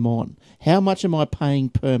I am on? How much am I paying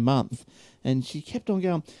per month? And she kept on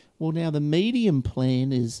going, well, now the medium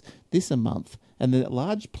plan is this a month and the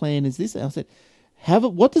large plan is this. And I said,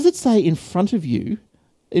 what does it say in front of you?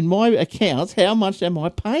 In my accounts, how much am I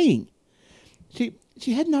paying? She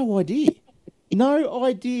had no idea. No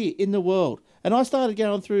idea in the world. And I started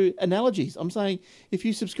going through analogies. I'm saying, if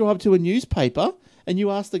you subscribe to a newspaper and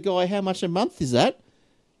you ask the guy how much a month is that,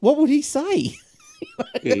 what would he say?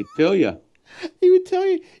 Yeah, he'd tell you. He would tell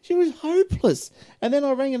you. She was hopeless. And then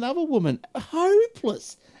I rang another woman,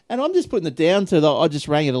 hopeless. And I'm just putting it down to I just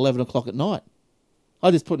rang at 11 o'clock at night.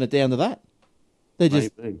 I'm just putting it down to that. They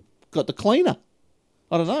just got the cleaner.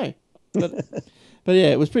 I don't know. But yeah,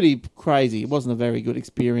 it was pretty crazy. It wasn't a very good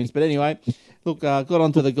experience. But anyway, look, got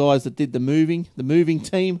on to the guys that did the moving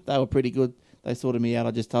team. They were pretty good. They sorted me out.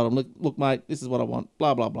 I just told them, look, mate, this is what I want.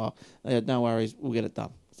 Blah, blah, blah. They had no worries. We'll get it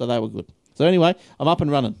done. So they were good. So anyway, I'm up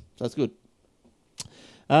and running. So that's good.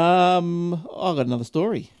 I've got another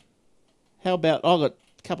story. How about I got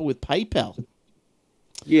a couple with PayPal.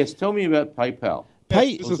 Yes, tell me about PayPal.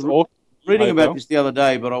 This is awesome. Reading PayPal. about this the other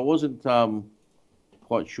day, but I wasn't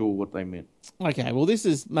quite sure what they meant. Okay, well, this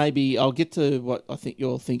is maybe I'll get to what I think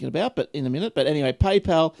you're thinking about, but in a minute. But anyway,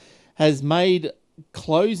 PayPal has made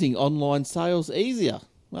closing online sales easier.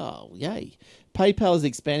 Oh, yay. PayPal is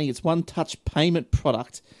expanding its one-touch payment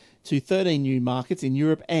product to 13 new markets in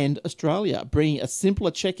Europe and Australia, bringing a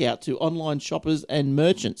simpler checkout to online shoppers and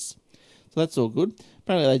merchants. So that's all good.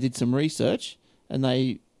 Apparently they did some research and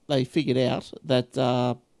they figured out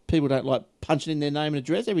that people don't like punching in their name and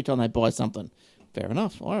address every time they buy something. Fair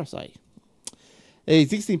enough, I say.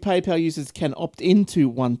 Existing PayPal users can opt into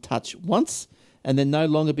One Touch once and then no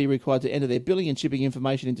longer be required to enter their billing and shipping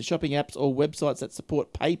information into shopping apps or websites that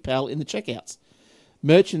support PayPal in the checkouts.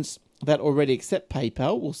 Merchants that already accept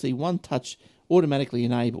PayPal will see One Touch automatically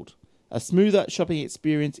enabled. A smoother shopping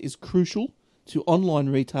experience is crucial to online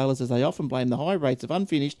retailers as they often blame the high rates of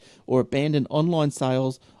unfinished or abandoned online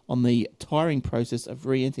sales on the tiring process of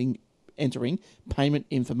entering payment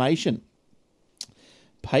information.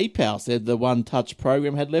 PayPal said the One Touch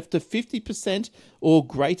program had left to 50% or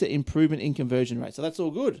greater improvement in conversion rate. So that's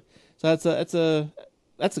all good. So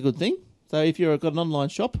that's a good thing. So if you've got an online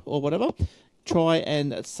shop or whatever, try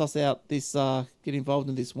and suss out this, get involved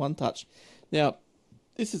in this One Touch. Now,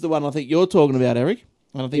 this is the one I think you're talking about, Eric.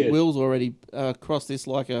 And I think Yes. Will's already crossed this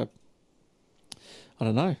like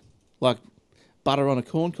like butter on a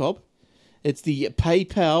corn cob. It's the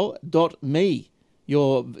PayPal.me.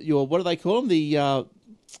 Your what do they call them?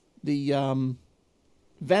 The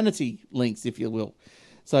vanity links, if you will.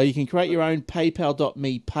 So you can create your own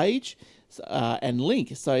PayPal.me page and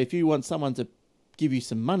link. So if you want someone to give you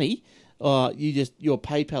some money, your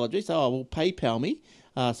PayPal address. Oh, well, PayPal me.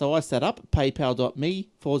 So I set up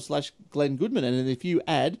paypal.me/Glenn Goodman, and then if you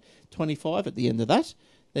add 25 at the end of that,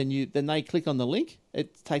 then they click on the link.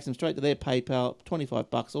 It takes them straight to their PayPal.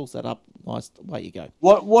 $25, all set up. Nice, away you go.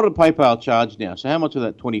 What do PayPal charge now? So how much of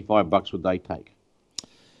that $25 would they take?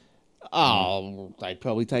 Oh, they'd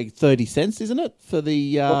probably take 30 cents, isn't it, for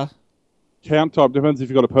the... Account type depends if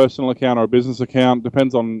you've got a personal account or a business account.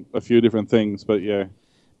 Depends on a few different things, but yeah.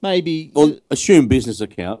 maybe... Well, assume business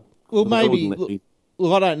account. Well, They maybe... wouldn't let me-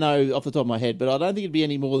 Look, I don't know off the top of my head, but I don't think it'd be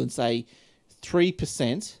any more than, say,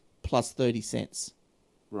 3% plus 30 cents.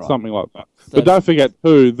 Right. Something like that. So- But don't forget,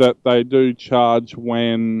 too, that they do charge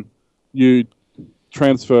when you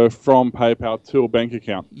transfer from PayPal to a bank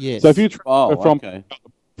account. Yes. So if you transfer okay.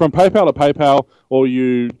 from PayPal to PayPal, or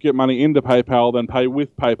you get money into PayPal, then pay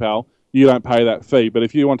with PayPal, you don't pay that fee. But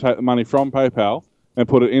if you want to take the money from PayPal and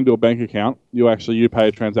put it into a bank account, you pay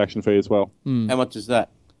a transaction fee as well. How much is that?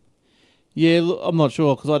 Yeah, look, I'm not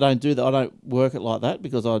sure because I don't do that. I don't work it like that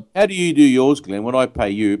because I... How do you do yours, Glenn? When I pay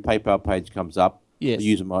you, PayPal page comes up. Yes.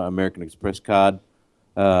 Using my American Express card.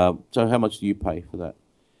 So how much do you pay for that?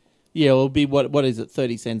 Yeah, it'll be, what is it,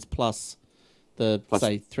 30 cents plus the, Plus-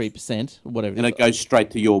 say, 3%, or whatever. And it goes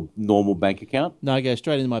straight to your normal bank account, No, it goes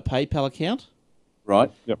straight into my PayPal account. right?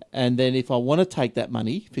 And then if I want to take that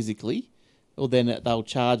money physically, well, then they'll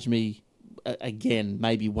charge me, again,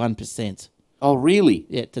 maybe 1%. Oh, really?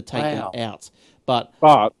 Yeah, to take Wow. it out. But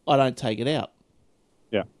But I don't take it out.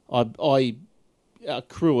 yeah, I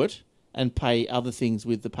accrue it and pay other things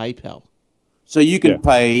with the PayPal. So you can Yeah.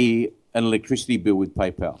 pay an electricity bill with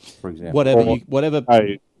PayPal, for example. Whatever.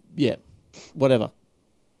 hey, Yeah, whatever.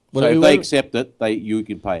 So if they accept it, you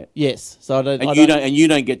can pay it, Yes. So I don't. and I you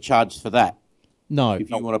don't get charged for that. No.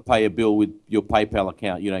 If you want to pay a bill with your PayPal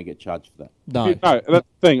account, you don't get charged for that. No. no, that's the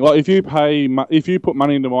thing. Like if you put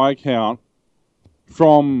money into my account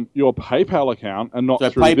from your PayPal account and not So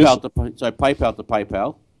through PayPal this, to PayPal to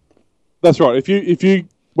PayPal. that's right. If you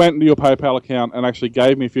went into your PayPal account and actually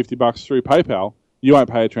gave me $50 through PayPal, you won't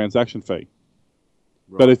pay a transaction fee.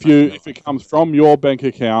 But if it comes from your bank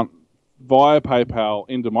account via PayPal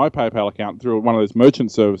into my PayPal account through one of those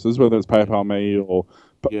merchant services, whether it's PayPal Me or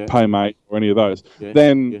Yeah. PayMate or any of those, Yeah.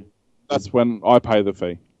 then Yeah. that's when I pay the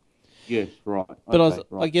fee. Yes, right. But Okay,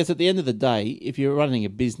 I right. guess at the end of the day, if you're running a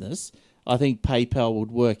business, I think PayPal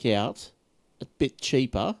would work out a bit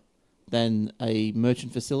cheaper than a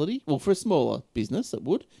merchant facility. Well, for a smaller business, it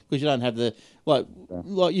would, because you don't have the like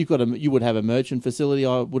you would have a merchant facility.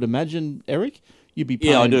 I would imagine, Eric, you'd be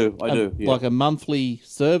paying Yeah, I do, yeah. like a monthly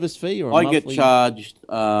service fee or a I monthly. get charged.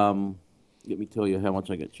 Let me tell you how much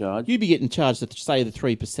I get charged. You'd be getting charged at say the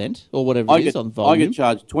 3% or whatever I it is get, on I volume. get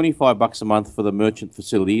charged $25 a month for the merchant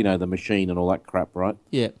facility, you know, the machine and all that crap, right?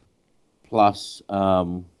 Yeah, Plus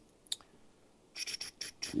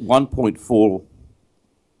 1.4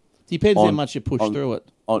 depends how on- much you push on- through it.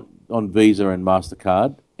 on Visa and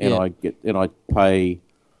MasterCard, and Yeah. I pay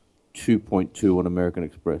 2.2 on American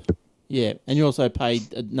Express. Yeah, and you also pay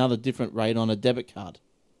another different rate on a debit card.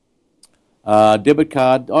 Debit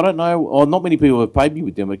card, I don't know. Or not many people have paid me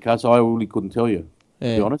with debit cards, so I really couldn't tell you.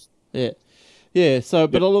 Yeah. To be honest. Yeah, yeah. So,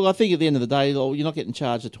 but look, I think at the end of the day, you're not getting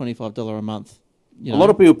charged a $25 a month. You know? A lot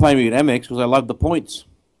of people pay me with Amex because they love the points.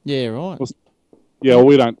 Yeah, right. Well, yeah, well,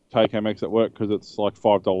 we don't take Amex at work because it's like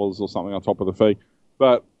 $5 or something on top of the fee.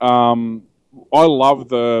 But I love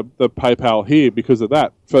the PayPal here because of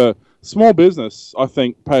that. For small business, I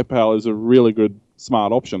think PayPal is a really good,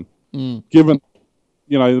 smart option. Given,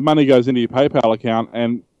 the money goes into your PayPal account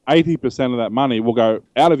and 80% of that money will go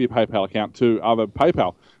out of your PayPal account to other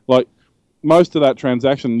PayPal. Like, most of that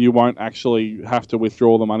transaction, you won't actually have to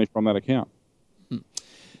withdraw the money from that account.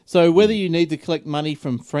 So whether you need to collect money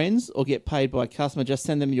from friends or get paid by a customer, just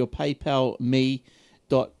send them your PayPal.me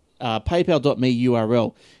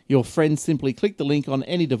URL. Your friends simply click the link on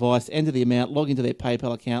any device, enter the amount, log into their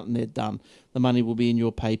PayPal account, and they're done. The money will be in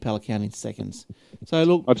your PayPal account in seconds. So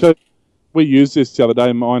look, I tell you, we used this the other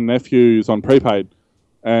day. My nephew's on prepaid,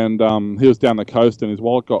 and he was down the coast, and his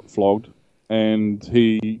wallet got flogged, and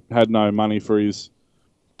he had no money for his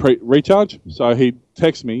recharge. So he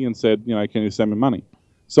texted me and said, can you send me money?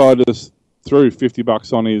 So I just threw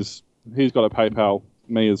 $50 on his. He's got a PayPal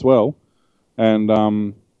me as well, and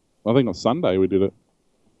I think on Sunday we did it.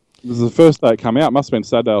 This is the first day it came out. Must have been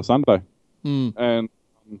Saturday or Sunday. And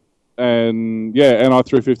I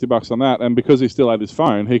threw $50 on that. And because he still had his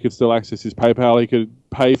phone, he could still access his PayPal. He could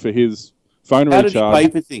pay for his phone recharge. How did you pay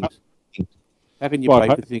for things? How can you pay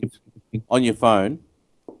for things on your phone?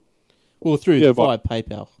 Well, via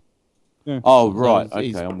PayPal. Yeah. Oh, right.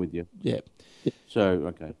 Okay, I'm with you. Yeah. So,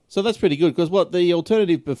 okay. So that's pretty good, because what the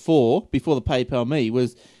alternative before the PayPal Me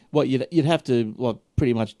was what you'd have to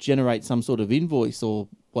pretty much generate some sort of invoice or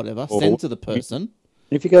whatever, send to the person.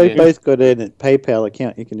 If you both got a PayPal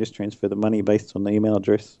account, you can just transfer the money based on the email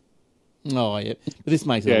address. Oh, yeah. But this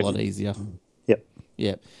makes it a lot easier. Yep.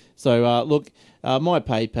 Yeah. So, my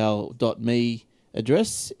PayPal.me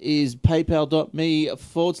address is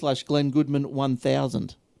paypal.me/Glenn Goodman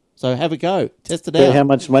 1000. So have a go. Test it out. How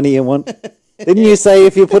much money you want? Didn't you say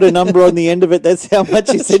if you put a number on the end of it, that's how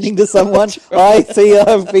much you're sending to someone? I see.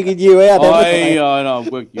 I've figured you out. I know.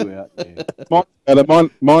 I've worked you out. Yeah.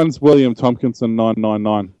 Mine's William Tompkinson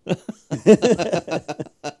 999.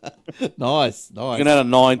 Nice. You can add a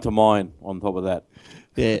 9 to mine on top of that.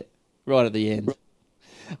 Yeah, right at the end.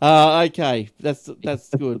 Okay, that's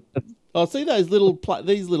good. I see those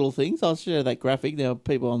these little things. I'll share that graphic. Now,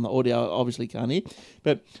 people on the audio obviously can't hear,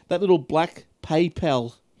 but that little black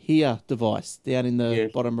PayPal Here device down in the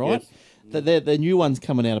bottom right, the new ones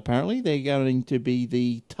coming out apparently. They're going to be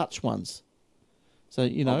the touch ones. So,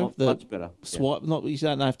 much better. Swipe, not you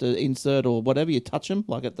don't have to insert or whatever, you touch them,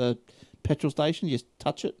 like at the petrol station, you just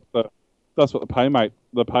touch it. That's what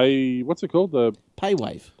what's it called? The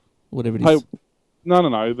PayWave, whatever it is.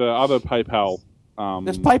 No, the other PayPal.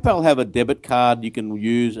 Does PayPal have a debit card you can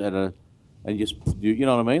use and just, you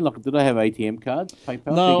know what I mean? Like, do they have ATM cards,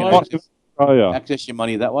 PayPal? No, access your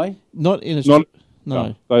money that way? Not in Australia.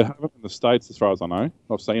 No. They have it in the States as far as I know.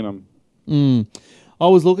 I've seen them.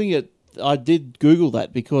 I did Google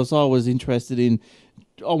that because I was interested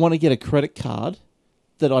I want to get a credit card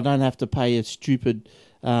that I don't have to pay a stupid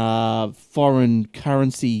foreign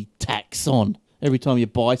currency tax on every time you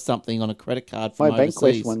buy something on a credit card from overseas.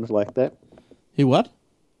 My Bankwest one's like that. Who, what?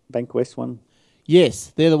 Bankwest one.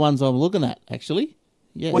 Yes, they're the ones I'm looking at, actually.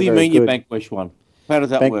 Yeah. What do you mean your Bankwest one? How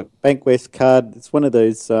does that work? Bankwest card, it's one of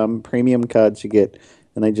those premium cards you get,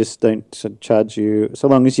 and they just don't charge you. So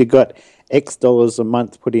long as you got X dollars a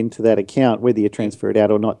month put into that account, whether you transfer it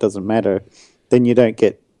out or not doesn't matter, then you don't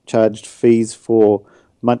get charged fees for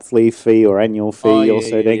monthly fee or annual fee. You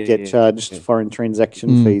also don't get charged foreign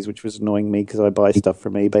transaction fees, which was annoying me because I buy stuff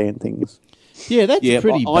from eBay and things. Yeah, that's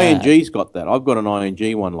pretty bad. ING's got that. I've got an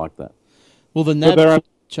ING one like that. Well, the NAB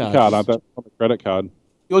charge. Card, aren't they? On the credit card.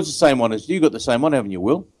 Yours is the same one as you got the same one, haven't you,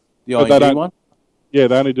 Will? The ING one? Yeah,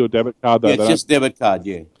 they only do a debit card though. Yeah, it's just debit card,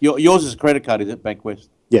 yeah. Yours is a credit card, is it, Bankwest?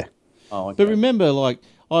 Yeah. Oh, okay. But remember, I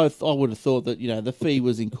would have thought that, the fee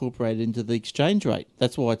was incorporated into the exchange rate.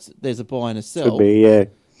 That's why there's a buy and a sell. Could be, yeah.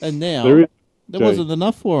 And now there wasn't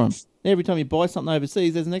enough for them. Every time you buy something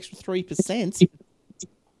overseas, there's an extra 3%.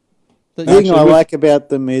 The thing I like about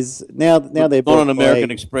them is now they're not on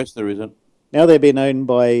American Express. There isn't. Now they're being owned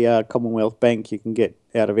by Commonwealth Bank. You can get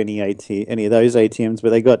out of any of those ATMs, but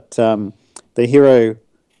they got the Hero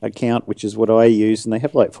account, which is what I use, and they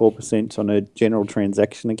have like 4% on a general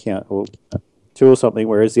transaction account or 2 or something,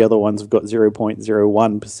 whereas the other ones have got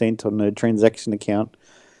 0.01% on a transaction account.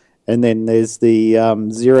 And then there's the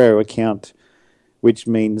Zero account, which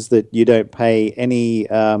means that you don't pay any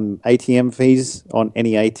ATM fees on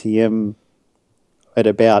any ATM at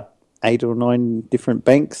about 8 or 9 different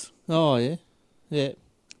banks. Oh, yeah. Yeah.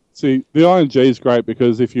 See, the ING is great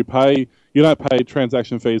because if you don't pay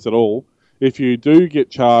transaction fees at all. If you do get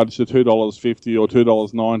charged the $2.50 or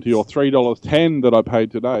 $2.90 or $3.10 that I paid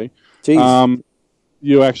today,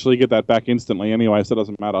 you actually get that back instantly anyway, so it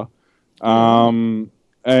doesn't matter. And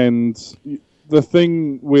the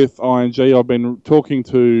thing with ING, I've been talking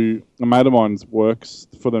to a mate of mine works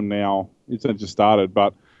for them now. He's just started,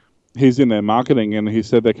 but he's in their marketing, and he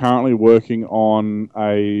said they're currently working on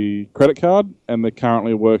a credit card, and they're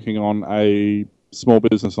currently working on a small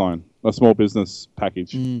business loan, a small business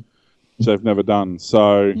package, which they've never done.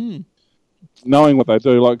 So knowing what they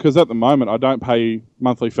do, like, because at the moment I don't pay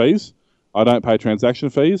monthly fees, I don't pay transaction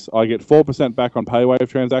fees. I get 4% back on PayWave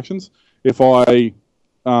transactions. If I give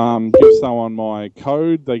someone my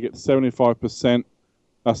code, they get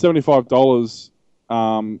 $75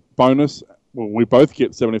 bonus. Well, we both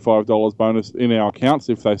get $75 bonus in our accounts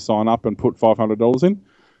if they sign up and put $500 in.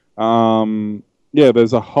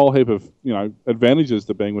 There's a whole heap of advantages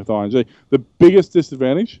to being with ING. The biggest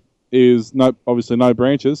disadvantage is obviously no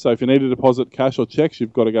branches. So if you need to deposit cash or checks,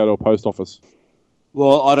 you've got to go to a post office.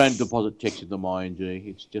 Well, I don't deposit checks into my ING.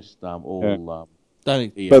 It's just all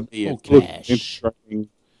cash.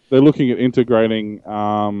 They're looking at integrating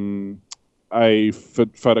a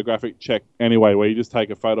photographic check anyway, where you just take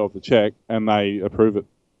a photo of the check and they approve it.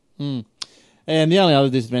 And the only other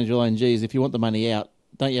disadvantage of ING is if you want the money out,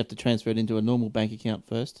 don't you have to transfer it into a normal bank account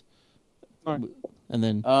first? No. And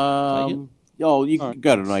then you can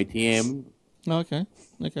go to an ATM. Oh, okay.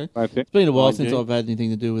 That's it. It's been a while ING. since I've had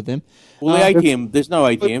anything to do with them. Well, the ATM, there's no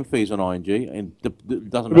ATM fees on ING, and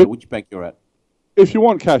it doesn't matter which bank you're at. If you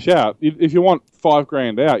want cash out, if you want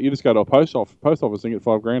 $5,000 out, you just go to a post office and get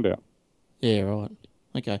 $5,000 out. Yeah, right.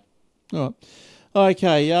 Okay. All right.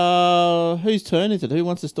 Okay, whose turn is it? Who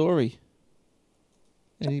wants a story?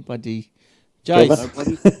 Anybody?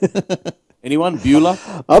 Jace. Anyone? Beulah?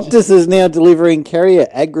 Optus is now delivering carrier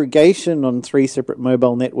aggregation on 3 separate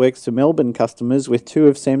mobile networks to Melbourne customers with 2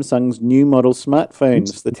 of Samsung's new model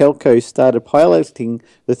smartphones. The telco started piloting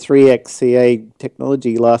the 3XCA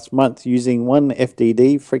technology last month using 1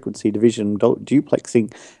 FDD frequency division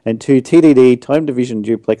duplexing and 2 TDD time division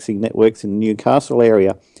duplexing networks in the Newcastle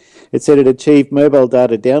area. It said it achieved mobile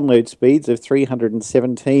data download speeds of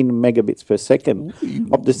 317 megabits per second.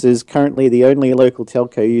 Optus is currently the only local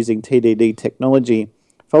telco using TDD technology.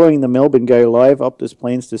 Following the Melbourne go live, Optus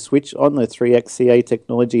plans to switch on the 3XCA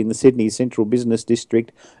technology in the Sydney Central Business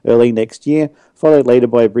District early next year, followed later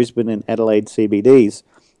by Brisbane and Adelaide CBDs.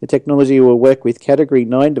 The technology will work with Category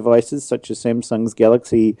 9 devices such as Samsung's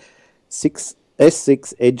Galaxy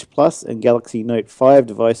S6 Edge Plus and Galaxy Note 5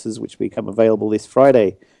 devices, which become available this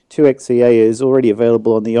Friday. 2XCA is already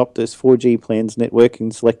available on the Optus 4G plans network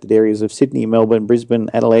in selected areas of Sydney, Melbourne, Brisbane,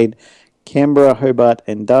 Adelaide, Canberra, Hobart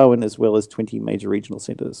and Darwin, as well as 20 major regional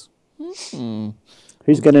centres.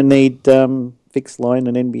 Who's going to need fixed line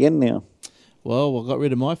and NBN now? Well, I got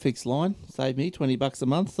rid of my fixed line. Saved me $20 a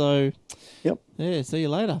month, so Yep. Yeah, see you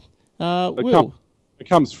later. Will. It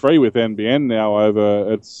comes free with NBN now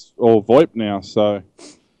it's all VoIP now, so...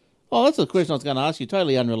 Oh, that's a question I was going to ask you.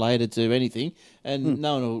 Totally unrelated to anything, and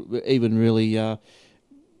no one will even really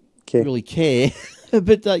care.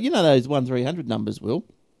 But those 1300 numbers, Will.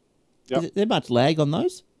 Yep. Is there much lag on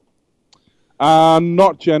those?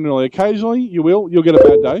 Not generally. Occasionally, you'll get a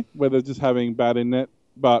bad day where they're just having bad internet,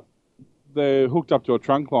 but they're hooked up to a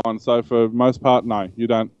trunk line. So for most part, no, you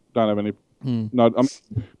don't have any. No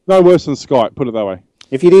worse than Skype. Put it that way.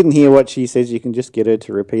 If you didn't hear what she says, you can just get her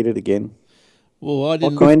to repeat it again. Well, I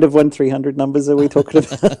didn't. What kind of 1300 numbers are we talking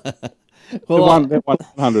about? Well, the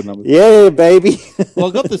 100 numbers. Yeah, baby. Well, I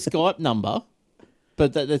got the Skype number,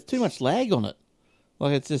 but there's too much lag on it.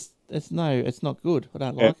 Like it's not good. I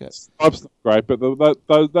don't like it. Skype's not great, but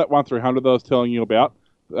that 1300 that I was telling you about,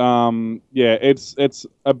 it's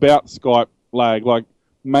about Skype lag, like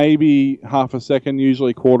maybe half a second,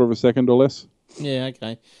 usually quarter of a second or less. Yeah,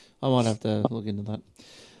 okay. I might have to look into that.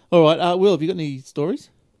 All right, Will, have you got any stories?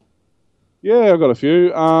 Yeah, I've got a few.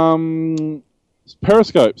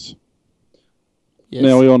 Periscopes. Yes.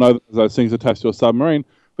 Now, we all know that those things attached to a submarine.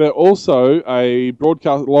 They're also a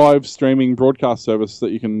live streaming broadcast service that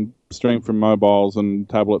you can stream from mobiles and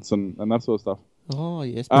tablets and that sort of stuff. Oh,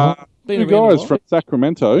 yes. Two guys from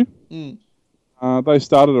Sacramento, they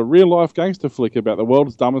started a real-life gangster flick about the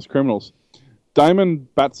world's dumbest criminals. Damon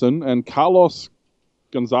Batson and Carlos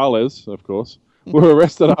Gonzalez, of course, were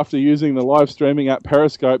arrested after using the live streaming app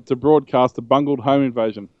Periscope to broadcast a bungled home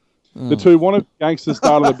invasion. The two wanted gangsters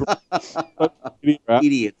started the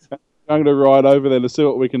Idiots. Going to ride over there to see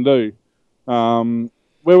what we can do.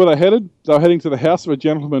 Where were they headed? They were heading to the house of a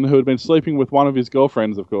gentleman who had been sleeping with one of his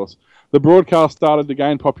girlfriends, of course. The broadcast started to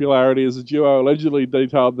gain popularity as the duo allegedly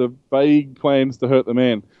detailed the vague plans to hurt the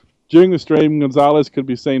man. During the stream, Gonzalez could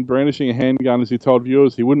be seen brandishing a handgun as he told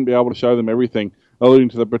viewers he wouldn't be able to show them everything, alluding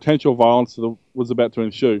to the potential violence that was about to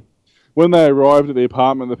ensue. When they arrived at the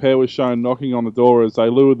apartment, the pair was shown knocking on the door as they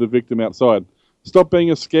lured the victim outside. Stop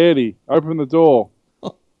being a scaredy. Open the door.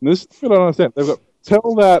 And this is what I don't understand. They've got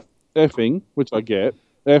tell that effing, which I get,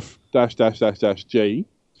 F dash dash dash dash G.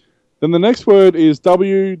 Then the next word is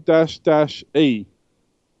W dash dash E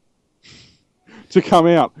to come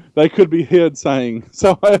out. They could be heard saying.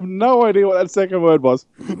 So I have no idea what that second word was.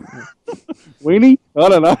 Weenie? I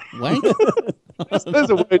don't know. Wank? There's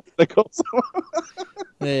a word they call someone.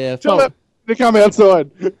 Yeah, Tell them to come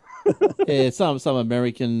outside. yeah, some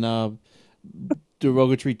American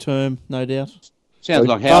derogatory term, no doubt. Sounds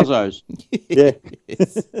like Housos. Yeah.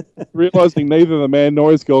 Realising neither the man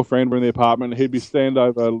nor his girlfriend were in the apartment, he'd be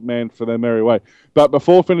standover man for their merry way. But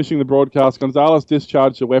before finishing the broadcast, Gonzalez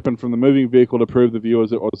discharged a weapon from the moving vehicle to prove the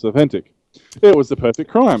viewers it was authentic. It was the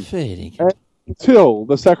perfect crime. Fair dinkum. Until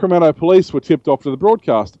the Sacramento police were tipped off to the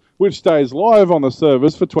broadcast, which stays live on the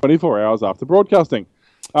servers for 24 hours after broadcasting.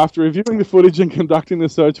 After reviewing the footage and conducting the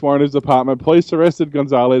search warrant at his apartment, police arrested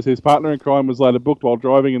Gonzalez. His partner in crime was later booked while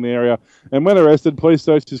driving in the area, and when arrested, police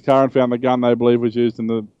searched his car and found the gun they believe was used in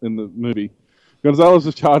the movie. Gonzalez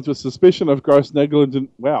was charged with suspicion of gross negligent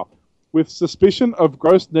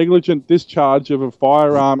discharge of a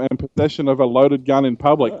firearm and possession of a loaded gun in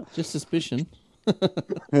public. Just suspicion.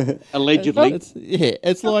 Allegedly.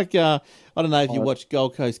 It's like I don't know if you watched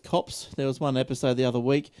Gold Coast Cops. There was one episode the other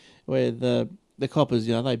week where the coppers,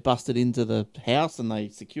 they busted into the house and they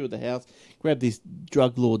secured the house, grabbed this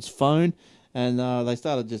drug lord's phone, and they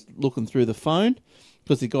started just looking through the phone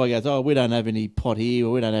because the guy goes, "Oh, we don't have any pot here,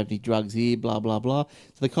 or we don't have any drugs here, blah blah blah."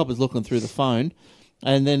 So the copper's looking through the phone,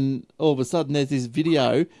 and then all of a sudden there's this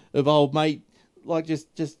video of old mate like just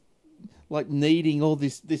like kneading all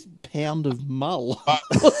this pound of mull.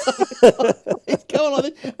 He's going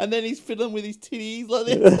like this, and then he's fiddling with his titties like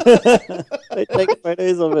this. They take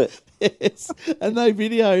photos of it. Yes, and they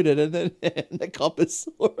videoed it, and then the coppers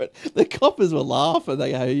saw it. The coppers were laughing.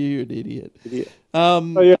 They go, "You an idiot."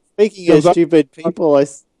 Speaking of stupid people,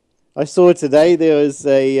 I saw today there was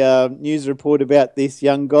a news report about this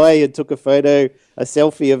young guy who took a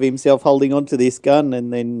selfie of himself holding onto this gun,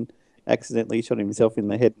 and then accidentally shot himself in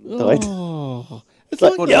the head and died. Oh, it's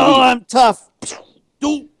Like, I'm tough.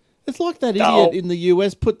 It's like that idiot in the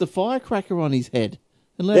US put the firecracker on his head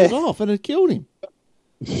and let it off, and it killed him.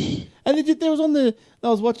 And there was I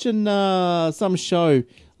was watching some show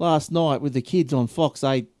last night with the kids on Fox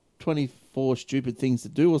 8, 24 Stupid Things to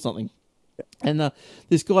Do or something. And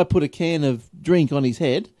this guy put a can of drink on his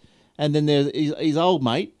head, and then his old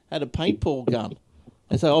mate had a paintball gun.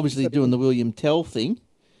 And so obviously doing the William Tell thing,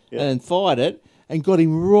 and fired it and got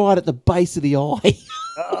him right at the base of the eye.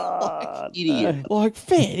 Idiot. Like,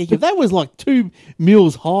 fair. If that was like 2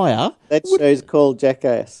 mils higher, That show's called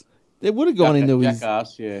Jackass. it would have gone into his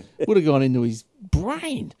Jackass, yeah. would have gone into his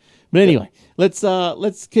brain. But anyway,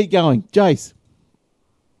 let's keep going. Jace.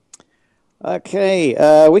 Okay,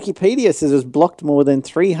 Wikipedia says it's blocked more than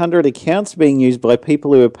 300 accounts being used by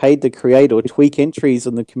people who are paid to create or tweak entries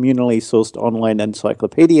on the communally sourced online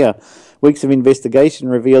encyclopedia. Weeks of investigation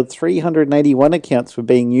revealed 381 accounts were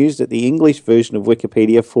being used at the English version of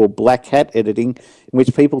Wikipedia for black hat editing, in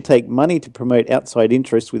which people take money to promote outside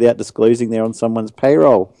interests without disclosing they're on someone's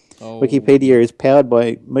payroll. Wikipedia is powered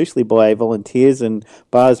mostly by volunteers and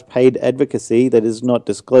bars paid advocacy that is not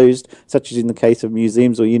disclosed, such as in the case of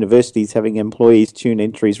museums or universities having employees tune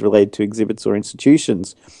entries related to exhibits or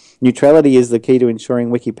institutions. Neutrality is the key to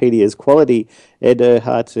ensuring Wikipedia's quality, Ed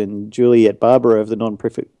Earhart and Juliet Barbara of the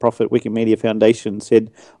non-profit Wikimedia Foundation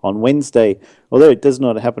said on Wednesday. Although it does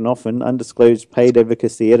not happen often, undisclosed paid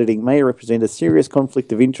advocacy editing may represent a serious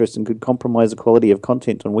conflict of interest and could compromise the quality of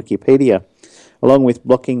content on Wikipedia. Along with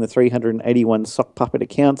blocking the 381 sock puppet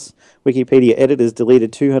accounts, Wikipedia editors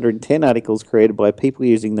deleted 210 articles created by people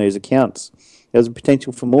using those accounts. There was a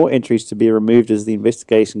potential for more entries to be removed as the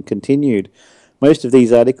investigation continued. Most of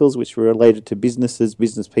these articles, which were related to businesses,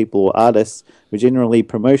 business people or artists, were generally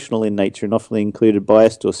promotional in nature and often included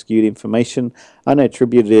biased or skewed information,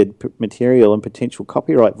 unattributed material and potential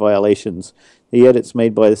copyright violations. The edits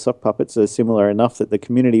made by the sock puppets are similar enough that the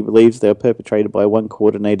community believes they are perpetrated by one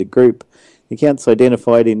coordinated group. The accounts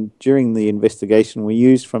identified during the investigation were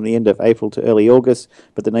used from the end of April to early August,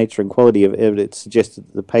 but the nature and quality of evidence suggested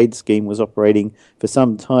that the paid scheme was operating for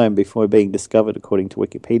some time before being discovered, according to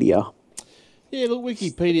Wikipedia. Yeah, look,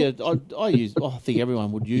 Wikipedia. I think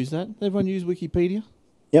everyone would use that. Everyone use Wikipedia.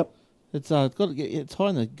 Yep. It's it's high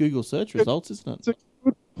in the Google search results, isn't it? It's a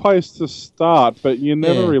good place to start, but you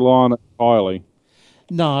never rely on it entirely.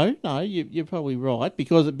 No, you're probably right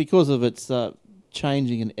because of its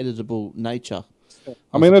changing and editable nature.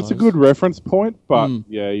 I mean, that's a good reference point, but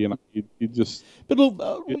you just. But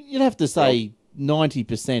look, you'd have to say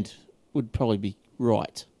 90% would probably be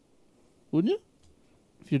right, wouldn't you?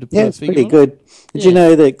 If you'd have put a it's figure pretty on it? good. Did you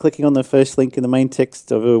know that clicking on the first link in the main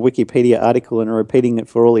text of a Wikipedia article and repeating it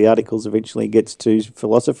for all the articles eventually gets to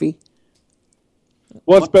philosophy?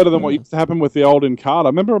 Well, it's better than what used to happen with the old Encarta.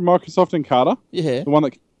 Remember Microsoft Encarta? Yeah. The one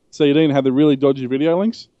that CD and had the really dodgy video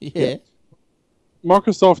links? Yeah.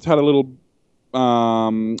 Microsoft had a little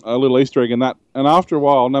Easter egg in that, and after a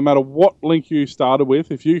while, no matter what link you started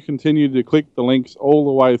with, if you continued to click the links all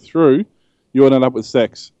the way through, you would end up with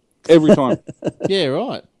sex every time. Yeah,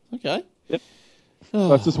 right. Okay. Yep. Oh,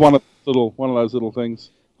 That's just one of those little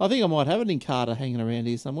things. I think I might have an Encarta hanging around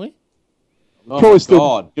here somewhere. Oh, Probably my still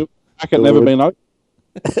God. back at never been opened.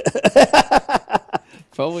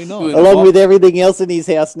 Probably not. Good. Along with everything else in his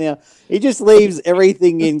house now. He just leaves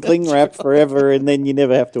everything in cling wrap forever, and then you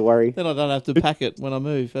never have to worry. Then I don't have to pack it when I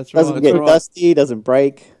move. That's right. Doesn't get dusty, doesn't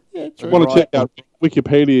break. Yeah, If true. you want to check out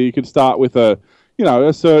Wikipedia, you could start with a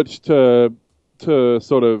search to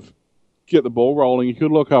sort of get the ball rolling. You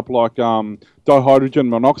could look up like dihydrogen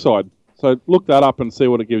monoxide. So look that up and see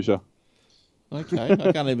what it gives you. Okay,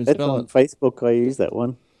 I can't even That's spell on it. Facebook. I use that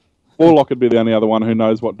one. Warlock would be the only other one who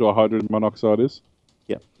knows what dihydrogen monoxide is.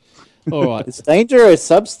 All right. It's a dangerous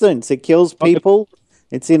substance. It kills people.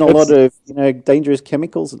 It's in a lot of dangerous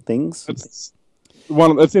chemicals and things. It's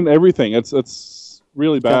it's in everything. It's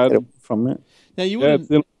really Can't bad. get from it. Now you Yeah, would it's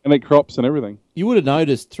in organic crops and everything. have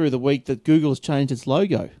noticed through the week that Google has changed its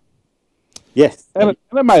logo. Yes. And it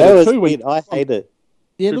made That it was too. weird. I hate it.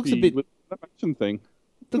 Yeah, it looks a bit with the action thing.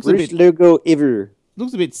 Worst logo ever.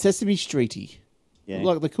 Sesame Streety, Yeah.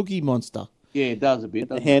 like the Cookie Monster. Yeah, it does a bit.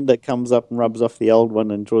 The Doesn't hand that comes up and rubs off the old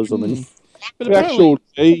one and draws on the... But The actual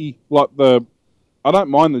G, I don't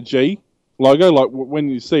mind the G logo. Like when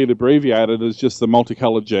you see it abbreviated as just the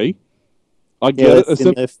multicolored G. I get Yeah, it. it's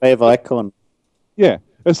in the fav icon. Yeah.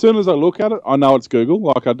 As soon as I look at it, I know it's Google.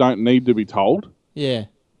 Like, I don't need to be told. yeah,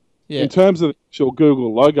 yeah, In terms of the actual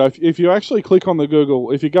Google logo, if you actually click on the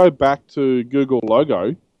Google, if you go back to Google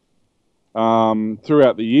logo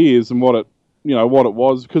throughout the years and what it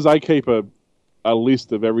was, because they keep a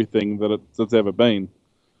list of everything that's ever been.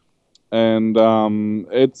 And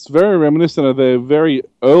it's very reminiscent of their very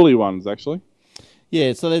early ones, actually.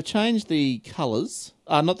 yeah. So they've changed the colours.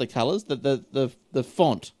 Not the colours. The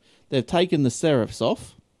font. They've taken the serifs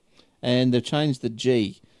off, and they've changed the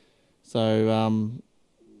G. So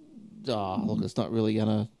look, it's not really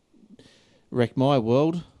gonna wreck my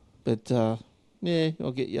world, but yeah,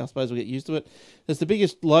 I suppose we'll get used to it. It's the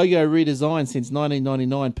biggest logo redesign since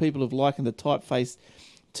 1999. People have likened the typeface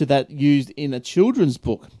to that used in a children's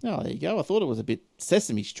book. Oh, there you go. I thought it was a bit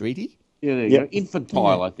Sesame Streety. Yeah, there you go.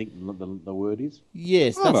 Infantile, I think the word is.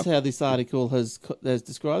 Yes, Oh, that's how this article has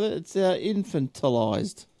described it. It's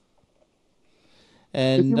infantilized.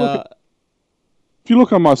 And If you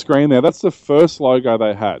look on my screen there, that's the first logo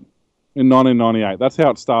they had in 1998. That's how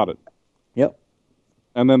it started. Yep.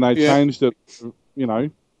 And then they changed it,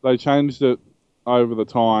 they changed it over the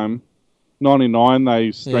time. 99,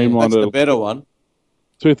 they streamlined That's it. the better one.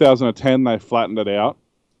 2010, they flattened it out.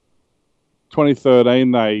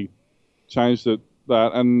 2013, they changed it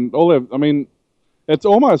and it's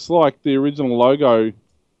almost like the original logo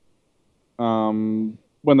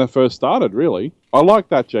when they first started, really. I like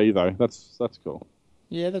that G, though. That's cool.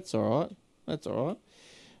 yeah, that's all right. That's all right.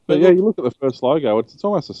 But yeah, you look at the first logo, it's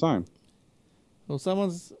almost the same. Well,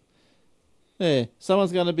 someone's going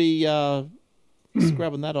to be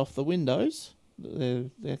scrubbing that off the windows. They're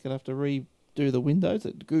going to have to redo the windows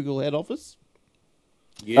at Google head office.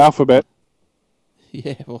 Yeah. Alphabet.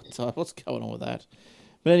 Yeah, what's going on with that?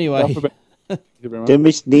 But anyway, Alphabet. Thank you very much.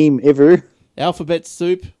 Dumbest name ever. alphabet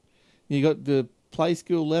soup. You got the play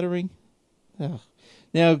school lettering. Oh.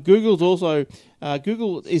 Now, Google's also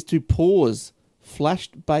Google is to pause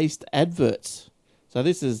flash-based adverts. So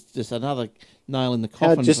this is just another nail in the How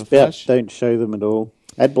coffin just for about Flash. don't show them at all.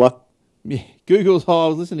 Ad block. Yeah, Google's. Oh, I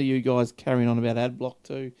was listening to you guys carrying on about AdBlock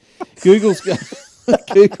too.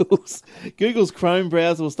 Google's Chrome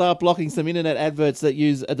browser will start blocking some internet adverts that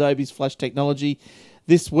use Adobe's Flash technology.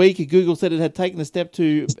 This week, Google said it had taken the step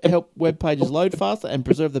to help web pages load faster and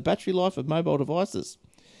preserve the battery life of mobile devices.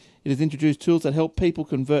 It has introduced tools that help people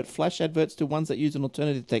convert Flash adverts to ones that use an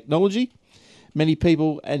alternative technology. Many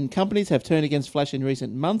people and companies have turned against Flash in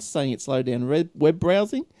recent months, saying it slowed down web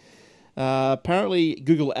browsing. Apparently,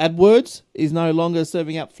 Google AdWords is no longer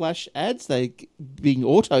serving up Flash ads. They're being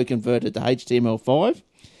auto-converted to HTML5.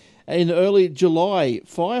 In early July,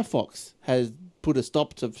 Firefox has put a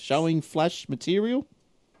stop to showing Flash material.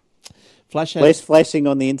 Flash has... Less flashing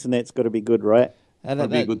on the internet's got to be good, right?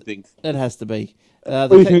 That'd be a good thing. That has to be.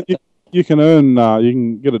 Well, you can earn, you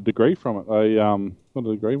can get a degree from it. Not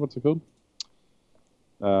a degree, what's it called?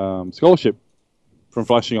 Scholarship from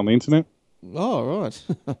flashing on the internet. Oh, right.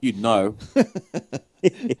 You'd know.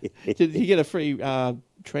 Did you get a free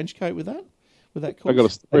trench coat with that? With that course? I got a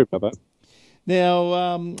story about that.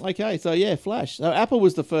 Now, okay, so yeah, Flash. So Apple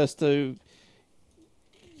was the first to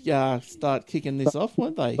start kicking this off,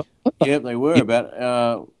 weren't they? Yeah, they were about,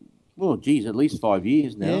 at least 5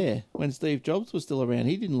 years now. Yeah, when Steve Jobs was still around,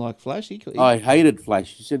 he didn't like Flash. He I hated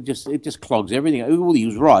Flash. He said it just clogs everything. Well, he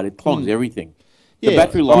was right. It clogs everything. The Yeah.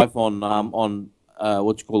 battery life on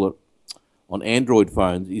what you call it, on Android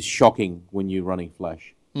phones is shocking when you're running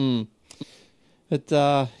Flash. But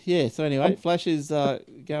so anyway, Flash is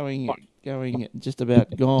going just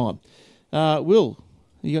about gone. Will,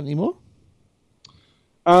 you got any more?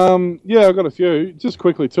 Yeah, I've got a few. Just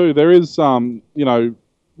quickly too, there is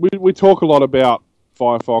we talk a lot about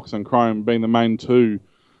Firefox and Chrome being the main two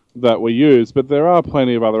that we use, but there are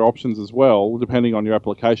plenty of other options as well, depending on your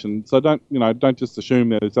application. So don't just assume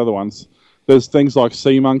there's other ones. There's things like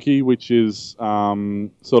SeaMonkey, which is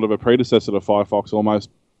sort of a predecessor to Firefox, almost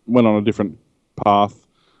went on a different path.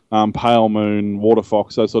 Pale Moon,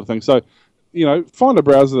 WaterFox, those sort of things. So, find a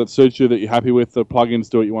browser that suits you, that you're happy with. The plugins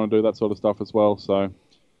do what you want to do, that sort of stuff as well. So,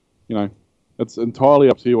 it's entirely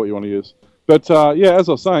up to you what you want to use. But as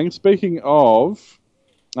I was saying, speaking of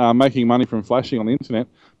making money from flashing on the internet,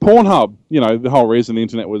 Pornhub, the whole reason the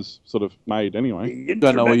internet was sort of made anyway.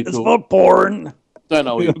 Don't know what you're talking. not porn. Don't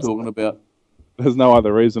know what you're talking about. There's no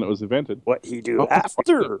other reason it was invented. What he do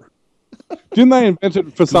after? Didn't they invent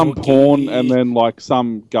it for some porn and then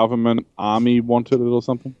some government army wanted it or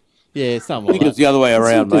something? Yeah, I something think like it's the other way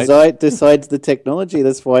around, mate. Decides the technology.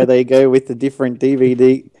 That's why they go with the different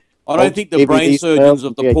DVD. I don't think the DVD brain surgeons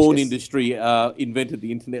of the VHS. porn industry invented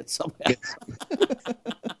the internet somehow.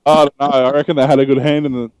 I don't know. I reckon they had a good hand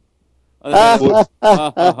in the...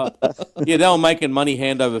 Yeah, they were making money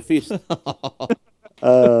hand over fist.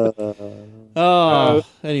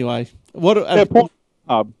 Anyway, what?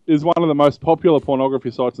 Pornhub is one of the most popular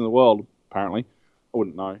pornography sites in the world, apparently. I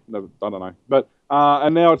wouldn't know. Never, I don't know. But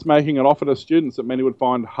and now it's making an offer to students that many would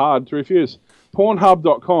find hard to refuse.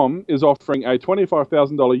 Pornhub.com is offering a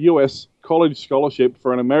 $25,000 US college scholarship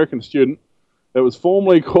for an American student. It was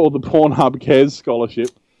formerly called the Pornhub Cares Scholarship.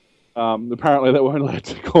 Apparently, they weren't allowed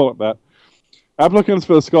to call it that. Applicants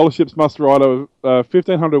for the scholarships must write a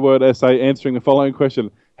 1,500-word essay answering the following question: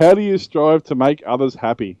 how do you strive to make others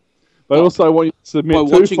happy? They also want you to submit By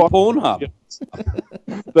watching Pornhub.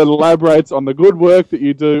 that elaborates on the good work that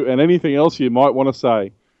you do and anything else you might want to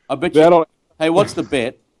say. I bet you. Hey, what's the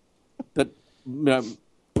bet? That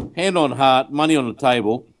hand on heart, money on the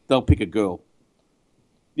table, they'll pick a girl.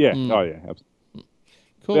 Yeah. Oh, yeah. Absolutely.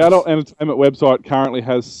 Cool. The adult entertainment website currently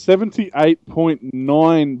has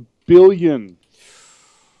 78.9 billion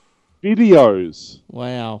videos.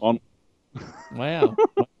 Wow. Wow.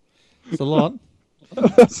 It's a lot.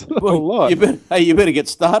 That's a lot. You better get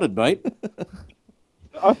started, mate.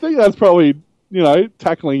 I think that's probably,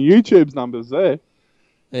 tackling YouTube's numbers there.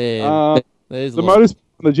 Yeah. There's The motives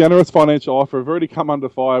and the generous financial offer have already come under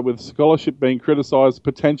fire, with scholarship being criticised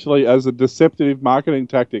potentially as a deceptive marketing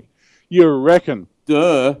tactic. You reckon?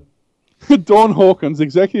 Duh. Dawn Hawkins,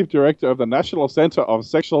 executive director of the National Center of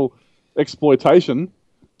Sexual Exploitation,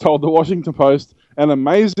 told the Washington Post, an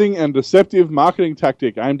amazing and deceptive marketing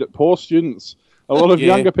tactic aimed at poor students. A lot of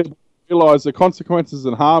younger people realise the consequences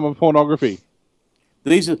and harm of pornography.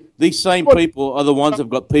 These same people are the ones that've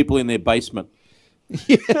got people in their basement.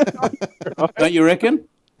 Don't you reckon?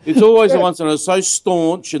 It's always the ones that are so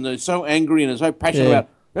staunch and they're so angry and they're so passionate about,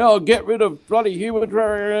 I'll get rid of bloody human,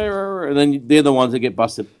 and then they're the ones that get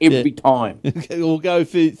busted every time. We'll go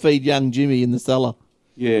feed young Jimmy in the cellar.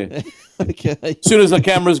 Yeah. Okay. As soon as the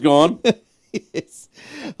camera's gone. Yes.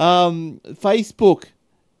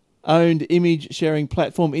 Facebook-owned image sharing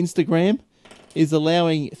platform Instagram is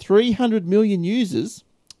allowing 300 million users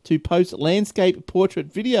to post landscape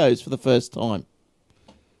portrait videos for the first time.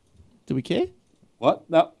 Do we care? What?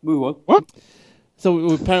 No, move on. What?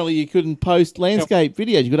 So apparently you couldn't post landscape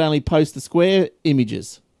videos. You could only post the square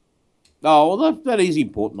images. Oh, well, that is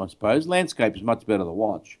important, I suppose. Landscape is much better to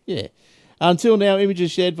watch. Yeah. Until now,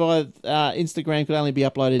 images shared via Instagram could only be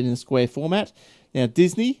uploaded in a square format. Now,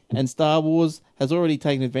 Disney and Star Wars has already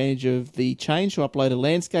taken advantage of the change to upload a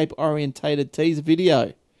landscape-orientated teaser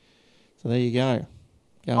video. So there you go.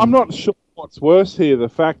 I'm not sure what's worse here, the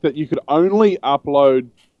fact that you could only upload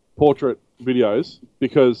portrait videos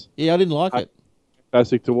because... Yeah, I didn't like it.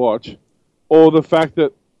 Fantastic to watch, or the fact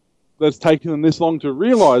that it's taken them this long to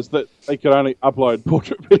realise that they could only upload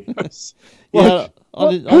portrait videos. Yeah,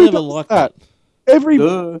 I never liked that. Every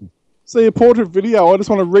see a portrait video, I just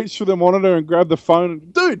want to reach through the monitor and grab the phone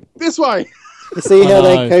and, dude, this way. You see how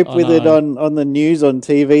they cope with it on the news on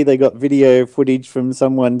TV? They got video footage from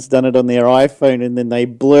someone's done it on their iPhone and then they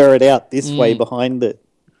blur it out this way behind it.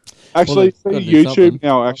 Actually, Well, YouTube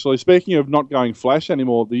now, actually, speaking of not going Flash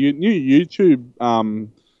anymore, the new YouTube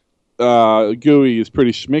GUI is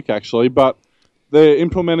pretty schmick, actually, but they're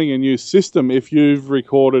implementing a new system. If you've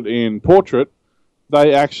recorded in portrait,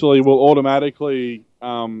 they actually will automatically,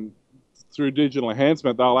 through digital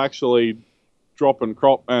enhancement, they'll actually drop and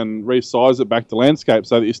crop and resize it back to landscape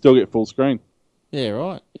so that you still get full screen. Yeah,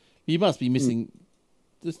 right. You must be missing.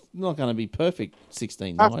 It's not going to be perfect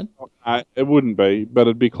 16:9. It wouldn't be, but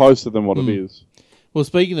it'd be closer than what it is. Well,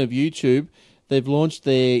 speaking of YouTube, they've launched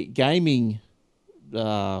their gaming,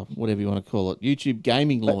 whatever you want to call it, YouTube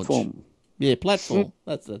gaming launch. Platform. Yeah, platform.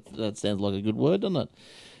 That sounds like a good word, doesn't it?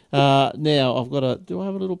 Now I've got a. Do I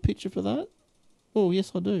have a little picture for that? Oh,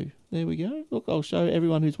 yes, I do. There we go. Look, I'll show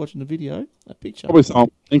everyone who's watching the video a picture. Probably something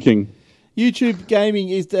I'm thinking. YouTube Gaming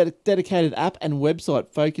is a dedicated app and website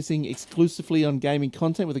focusing exclusively on gaming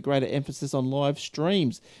content with a greater emphasis on live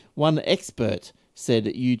streams. One expert said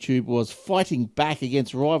that YouTube was fighting back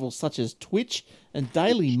against rivals such as Twitch and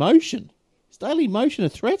Dailymotion. Is Dailymotion a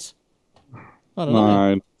threat? I don't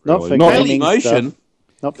know. No, Not really. for Not, gaming Dailymotion? stuff.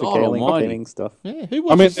 Not for God almighty. gaming stuff. Yeah, who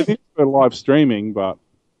I mean, watches it is for live streaming, but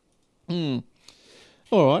All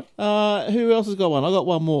right. Who else has got one? I got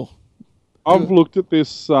one more. I've looked at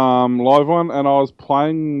this live one, and I was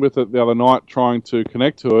playing with it the other night, trying to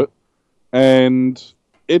connect to it, and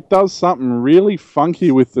it does something really funky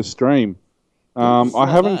with the stream. I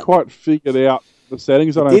haven't quite figured out the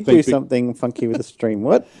settings. I don't Did do think. something funky with the stream.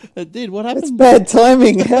 What? It did. What That's happened? bad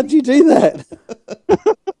timing. How'd you do that?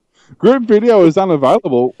 Group video is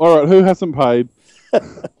unavailable. All right, who hasn't paid?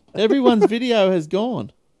 Everyone's video has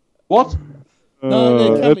gone. What?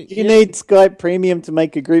 No, they're coming. You need Skype Premium to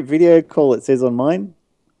make a group video call, it says on mine.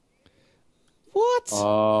 What?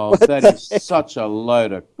 Oh, that is such a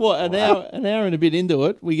load of... What, an hour and a bit into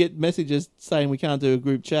it, we get messages saying we can't do a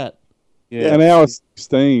group chat. Yeah. An hour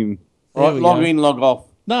 16. There Right, we log go. in, log off.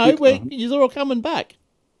 No, you're all coming back.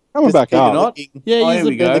 Coming back You're up. not? Yeah, Oh, use here the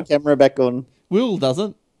we Turn go. the camera back on. Will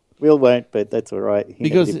doesn't, Will won't, but that's all right. He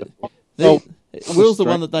because never did before. Will's the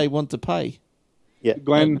one that they want to pay. Yeah.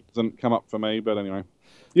 Glenn hasn't come up for me, but anyway.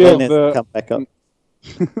 Yeah, Yeah, come back up.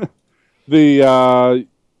 you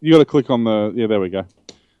got to click on the... Yeah, there we go.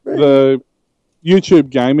 The YouTube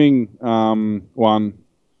gaming one,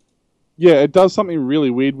 yeah, it does something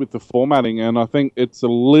really weird with the formatting, and I think it's a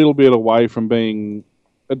little bit away from being...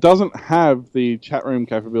 It doesn't have the chat room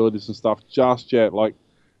capabilities and stuff just yet. Like,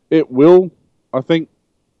 it will, I think,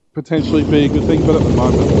 potentially be a good thing, but at the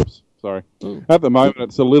moment... Oops, sorry. At the moment,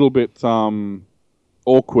 it's a little bit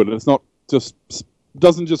awkward. It's not just...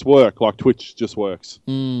 doesn't just work like Twitch just works.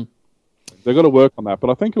 They've got to work on that, but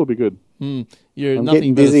I think it'll be good. You're I'm nothing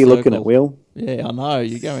getting but a busy looking circle. at Will. Yeah, I know.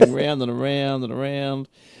 You're going round and around and around.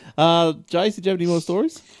 Jace, did you have any more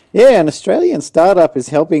stories? Yeah, an Australian startup is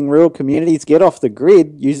helping rural communities get off the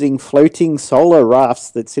grid using floating solar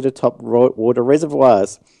rafts that sit atop water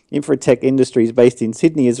reservoirs. Infratech Industries, based in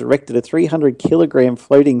Sydney, has erected a 300-kilogram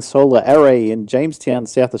floating solar array in Jamestown,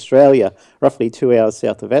 South Australia, roughly 2 hours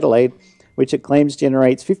south of Adelaide, which it claims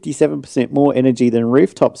generates 57% more energy than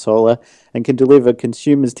rooftop solar and can deliver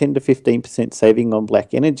consumers 10 to 15% saving on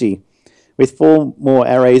black energy. With 4 more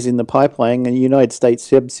arrays in the pipeline, a United States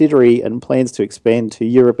subsidiary, and plans to expand to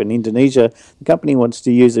Europe and Indonesia, the company wants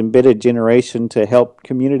to use embedded generation to help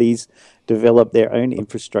communities develop their own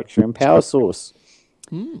infrastructure and power source.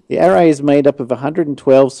 The array is made up of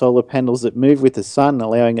 112 solar panels that move with the sun,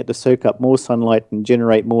 allowing it to soak up more sunlight and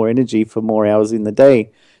generate more energy for more hours in the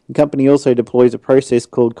day. The company also deploys a process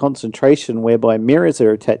called concentration, whereby mirrors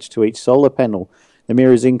are attached to each solar panel. The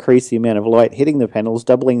mirrors increase the amount of light hitting the panels,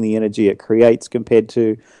 doubling the energy it creates compared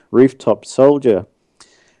to rooftop solar.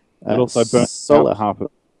 It also burns solar. out half of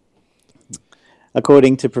it.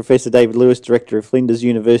 According to Professor David Lewis, director of Flinders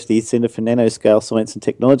University's Centre for Nanoscale Science and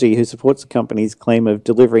Technology, who supports the company's claim of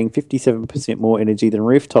delivering 57% more energy than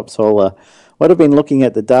rooftop solar. What I've been looking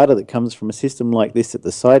at the data that comes from a system like this at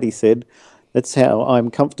the site, he said. That's how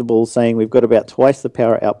I'm comfortable saying we've got about twice the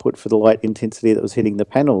power output for the light intensity that was hitting the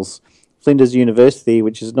panels. Flinders University,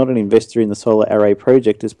 which is not an investor in the solar array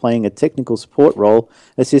project, is playing a technical support role,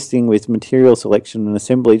 assisting with material selection and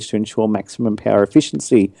assemblage to ensure maximum power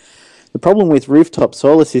efficiency. The problem with rooftop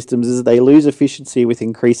solar systems is that they lose efficiency with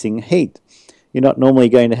increasing heat. You're not normally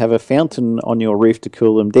going to have a fountain on your roof to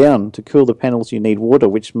cool them down. To cool the panels, you need water,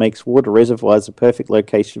 which makes water reservoirs a perfect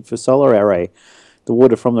location for solar array. The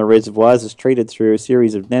water from the reservoirs is treated through a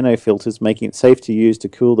series of nanofilters, making it safe to use to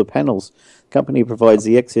cool the panels. The company provides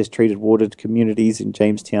the excess treated water to communities in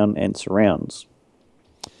Jamestown and surrounds.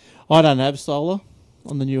 I don't have solar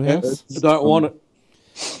on the new house. I don't want it.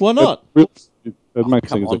 Why not? It makes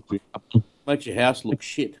Come things on. look... Makes your house look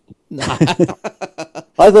shit.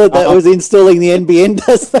 I thought that was installing the NBN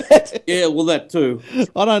does that. Yeah, well, that too.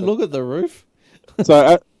 I don't look at the roof.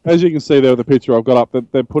 So as you can see there with the picture I've got up,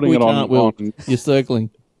 they're putting We it on. can't, Will. You're circling.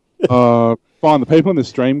 Fine, the people in the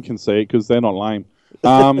stream can see it because they're not lame.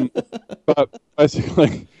 But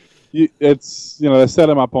basically, they set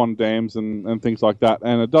them up on dams and things like that,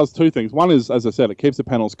 and it does two things. One is, as I said, it keeps the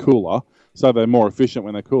panels cooler, so they're more efficient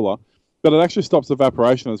when they're cooler. But it actually stops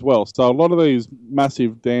evaporation as well. So a lot of these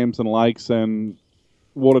massive dams and lakes and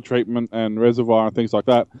water treatment and reservoir and things like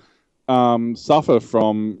that suffer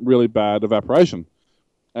from really bad evaporation.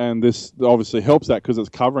 And this obviously helps that because it's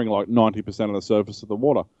covering like 90% of the surface of the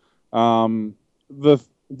water. The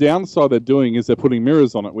downside they're doing is they're putting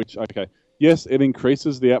mirrors on it, which, okay, yes, it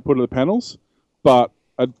increases the output of the panels, but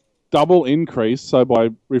a double increase, so by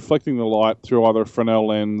reflecting the light through either a Fresnel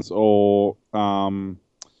lens or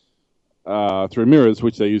through mirrors,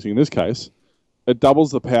 which they're using in this case, it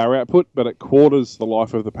doubles the power output, but it quarters the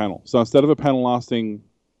life of the panel. So instead of a panel lasting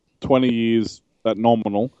 20 years at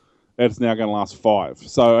nominal, it's now going to last 5.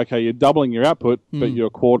 So, okay, you're doubling your output, but you're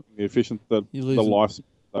quartering the life. So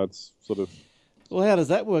it's sort of... Well, how does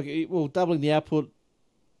that work? Well, doubling the output,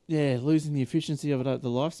 losing the efficiency of it over the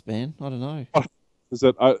lifespan. I don't know.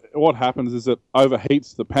 What happens is it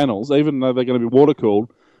overheats the panels, even though they're going to be water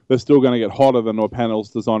cooled. They're still going to get hotter than a panel's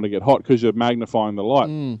designed to get hot because you're magnifying the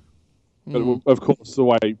light. But of course, the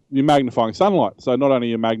way you're magnifying sunlight, so not only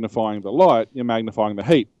you're magnifying the light, you're magnifying the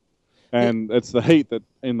heat, and it's the heat that,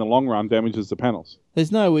 in the long run, damages the panels.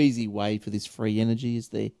 There's no easy way for this free energy, is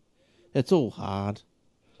there? It's all hard.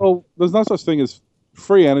 Well, there's no such thing as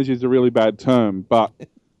free energy is a really bad term, but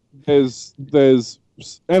there's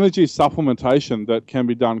energy supplementation that can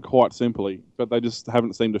be done quite simply, but they just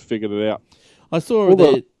haven't seemed to figure it out. I saw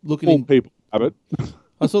they're looking people have it.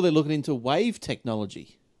 I saw they're looking into wave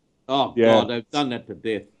technology. Oh, Yeah. God, they've done that to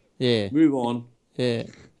death. Yeah, Move on. yeah.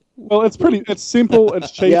 Well, it's simple,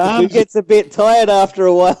 it's cheap. Your arm gets a bit tired after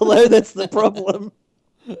a while, though. That's the problem.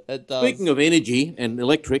 It does. Speaking of energy and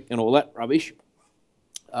electric and all that rubbish,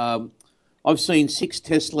 I've seen 6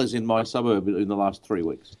 Teslas in my suburb in the last 3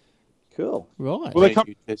 weeks. Cool. Right. Well, they come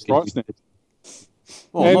Brand new Teslas. price now.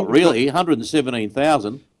 Well, And- not really.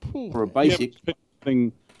 117,000 for a basic.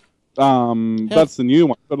 That's the new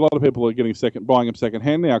one. But a lot of people are buying them second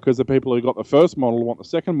hand now because the people who got the first model want the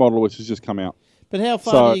second model, which has just come out. But how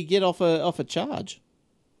far So- do you get off a charge?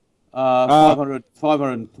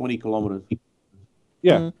 520 kilometres.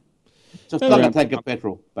 Yeah. Just like a tank of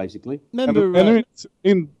petrol, basically. Remember, And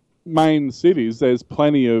in main cities, there's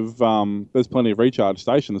plenty of recharge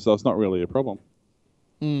stations, so it's not really a problem.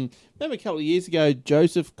 remember a couple of years ago,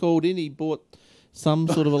 Joseph called in. He bought some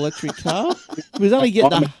sort of electric car. He was only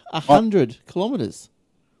getting 100 kilometres.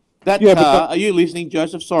 That Yeah, but car, are you listening,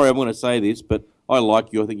 Joseph? Sorry, I'm going to say this, but I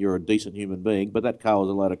like you. I think you're a decent human being, but that car was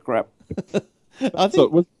a load of crap. I So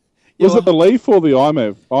think was it the Leaf or the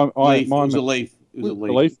iMev? Leaf. It was a Leaf. It was a The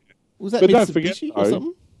Leaf. Leaf. was that but don't Mitsubishi forget, or though-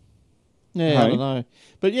 something? Yeah, I Hey. don't know.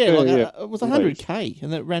 But yeah, it was The 100k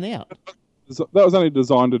and that ran out. That was only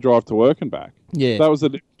designed to drive to work and back. Yeah, That was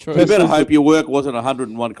the true. You better hope your work wasn't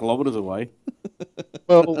 101 kilometres away.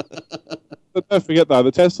 well. But don't forget though,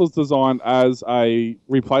 the Tesla's designed as a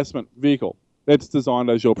replacement vehicle. It's designed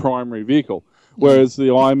as your primary vehicle, whereas the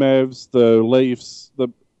iMevs, the Leafs,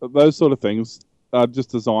 those sort of things are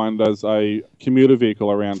just designed as a commuter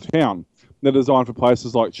vehicle around town. They're designed for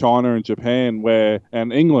places like China and Japan,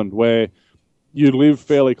 and England, where you live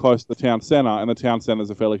fairly close to the town centre, and the town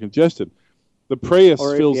centres are fairly congested. The Prius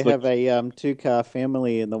Or if feels you like have a two-car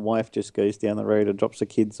family and the wife just goes down the road and drops the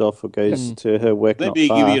kids off or goes to her work Let not me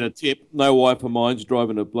far. give you a tip. No wife of mine's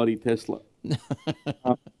driving a bloody Tesla.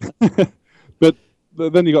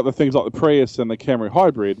 But then you got the things like the Prius and the Camry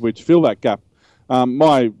Hybrid, which fill that gap.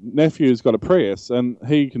 My nephew's got a Prius, and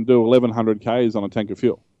he can do 1,100 Ks on a tank of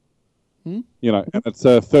fuel. And it's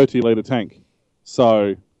a 30-litre tank.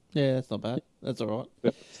 So Yeah, that's not bad. That's all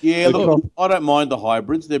right. Yeah, look, I don't mind the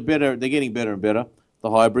hybrids. They're better. They're getting better and better. The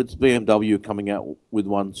hybrids. BMW are coming out with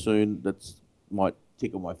one soon. That's might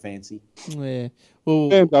tickle my fancy. Yeah. Well,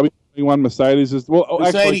 BMW one, Mercedes is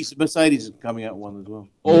actually Mercedes is coming out with one as well.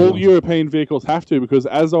 all European vehicles have to, because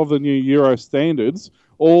as of the new Euro standards,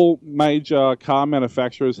 all major car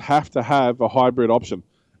manufacturers have to have a hybrid option.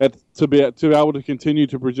 To be able to continue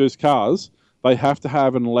to produce cars, they have to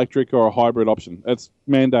have an electric or a hybrid option. It's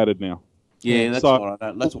mandated now. Yeah, that's So- why I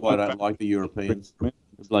don't. That's why I don't like the Europeans. The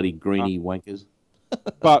bloody greeny wankers.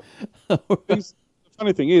 But the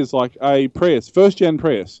funny thing is, like a Prius, first-gen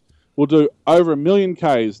Prius, will do over 1 million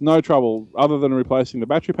Ks, no trouble, other than replacing the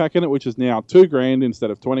battery pack in it, which is now $2,000 instead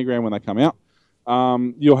of $20,000 when they come out.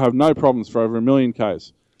 You'll have no problems for over 1 million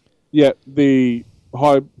Ks. Yet the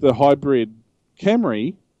the hybrid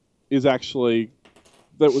Camry is actually,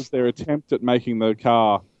 that was their attempt at making the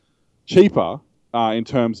car cheaper in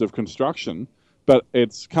terms of construction, but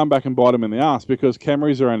it's come back and bite them in the ass because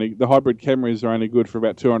the hybrid Camrys are only good for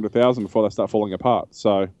about 200,000 before they start falling apart.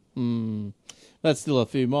 So That's still a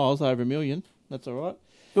few miles, over 1 million. That's all right.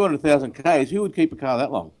 200,000 Ks. Who would keep a car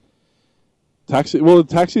that long? the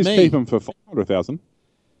taxis Me. keep them for 500,000.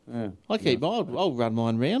 Yeah. I'll run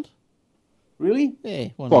mine round. Really? Yeah,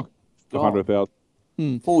 why Fuck, not? 100,000.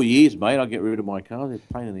 4 years, mate. I'll get rid of my car. They're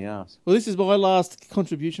a pain in the ass. Well, this is my last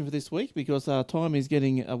contribution for this week because time is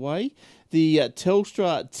getting away. The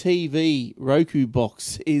Telstra TV Roku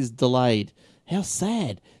box is delayed. How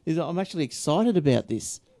sad. I'm actually excited about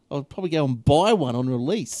this. I'll probably go and buy one on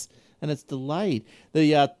release, and it's delayed.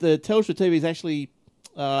 The Telstra TV is actually,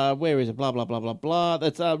 where is it? Blah, blah, blah, blah, blah.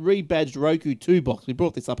 That's a rebadged Roku 2 box. We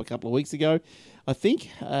brought this up a couple of weeks ago, I think.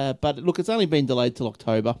 But look, it's only been delayed till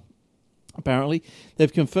October. Apparently,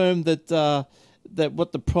 they've confirmed that that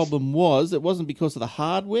what the problem was, it wasn't because of the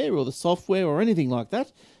hardware or the software or anything like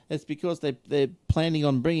that. It's because they're planning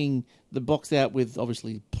on bringing the box out with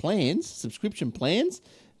obviously plans, subscription plans,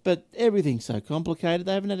 but everything's so complicated.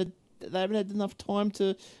 They haven't had enough time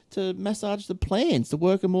to massage the plans, to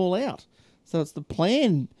work them all out. So it's the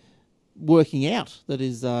plan working out that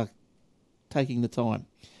is taking the time.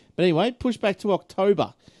 But anyway, push back to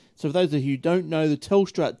October. So for those of you who don't know, the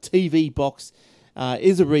Telstra TV box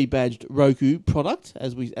is a rebadged Roku product,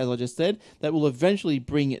 as I just said, that will eventually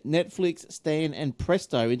bring Netflix, Stan, and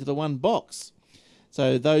Presto into the one box.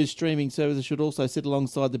 So those streaming services should also sit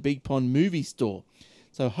alongside the Big Pond movie store.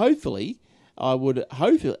 So hopefully, I would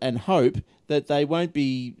hope that they won't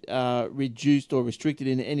be reduced or restricted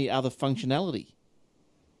in any other functionality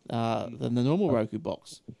than the normal Roku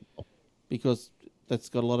box, because that's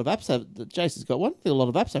got a lot of apps. Jason's got one. There's a lot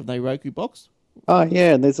of apps, haven't they, Roku box? Oh,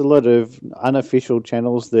 yeah, and there's a lot of unofficial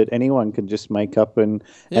channels that anyone can just make up and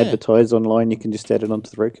advertise online. You can just add it onto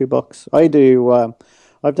the Roku box. I've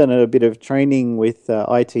done a bit of training with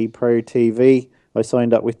IT Pro TV. I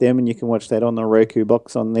signed up with them, and you can watch that on the Roku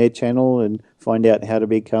box on their channel and find out how to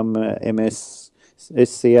become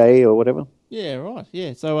MSSCA or whatever. Yeah, right.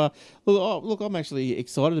 Yeah. So, look, I'm actually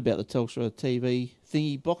excited about the Telstra TV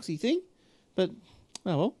thingy boxy thing, but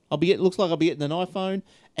oh well, looks like I'll be getting an iPhone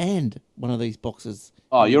and one of these boxes.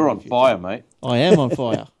 Oh, you're on fire, mate. I am on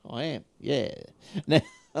fire. I am. Yeah. Now,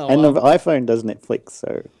 And the iPhone does Netflix,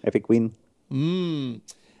 so epic win.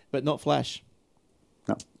 but not Flash.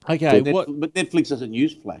 No. Okay. But Netflix doesn't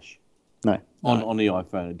use Flash No. on the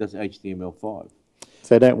iPhone. It does HTML5.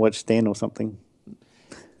 So don't watch Stan or something.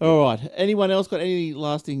 All right. Anyone else got any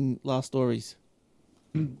last stories?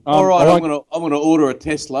 All right, I'm gonna order a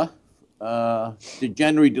Tesla. The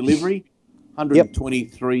January delivery,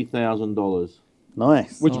 $123,000.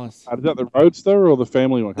 Nice. Which Nice. is that the Roadster or the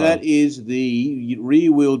family one? That is the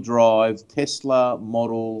rear-wheel drive Tesla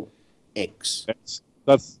Model X.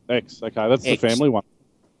 That's X. Okay, that's X. the family one.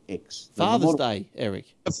 X. Father's Day, Eric.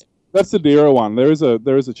 That's the dearer one. There is a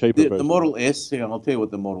cheaper version. The Model S. Hang on, I'll tell you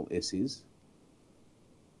what the Model S is.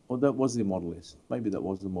 Well, that was the Model S. Maybe that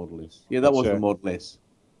was the Model S. Yeah, that was the Model S.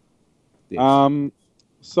 Yeah.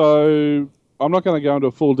 So I'm not going to go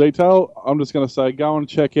into full detail. I'm just going to say go and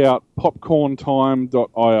check out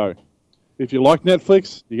popcorntime.io. If you like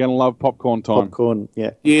Netflix, you're going to love Popcorn Time. Popcorn,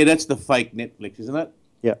 yeah. Yeah, that's the fake Netflix, isn't it?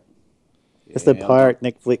 Yeah. It's the pirate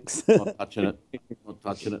Netflix. I'm not touching it. Not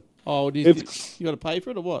touching it. Oh, you got to pay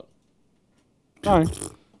for it or what? No,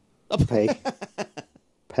 Pay.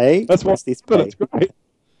 Pay? that's What's this but pay? it's great.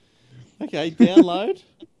 Okay, download.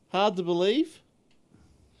 Hard to believe.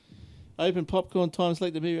 Open Popcorn Time,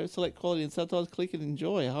 select the movie, select quality and subtitles, click and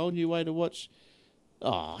enjoy. A whole new way to watch.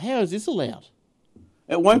 Oh, how is this allowed?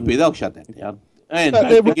 It won't be. They'll shut that down. And No,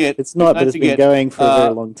 don't forget, It's not, but don't it's been forget, going for a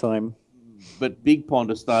very long time. But Big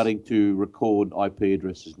Pond are starting to record IP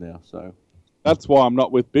addresses now. So, That's why I'm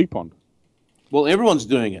not with Big Pond. well, everyone's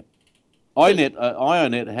doing it.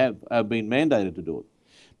 IONET have been mandated to do it.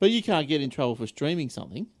 But you can't get in trouble for streaming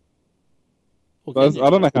something. Or I can you?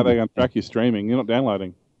 don't know how they're going to track your streaming. You're not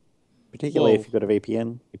downloading. Particularly Well- if you've got a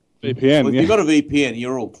VPN. VPN, Well, if yeah. you've got a VPN,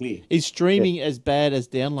 you're all clear. Is streaming as bad as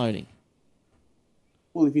downloading?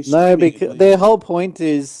 Well, if you're No, streaming because it, their whole point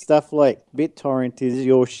is stuff like BitTorrent is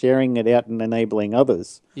you're sharing it out and enabling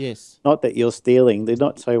others. Yes. Not that you're stealing. They're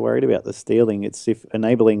not so worried about the stealing. It's if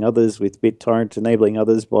enabling others with BitTorrent, enabling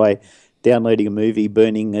others by downloading a movie,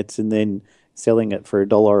 burning it, and then selling it for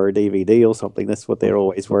 $1 or a DVD or something. That's what they're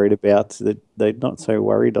always worried about. They're not so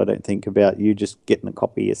worried, I don't think, about you just getting a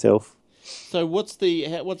copy yourself. So how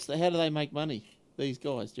do they make money? These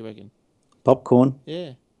guys, do you reckon? Popcorn.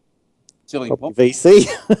 Yeah. selling Probably pop.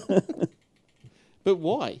 VC. But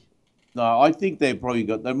why? No, I think they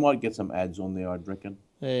might get some ads on there, I'd reckon.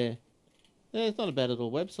 Yeah. Yeah, it's not a bad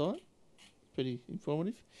little website. Pretty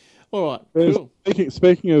informative. All right, There's- cool.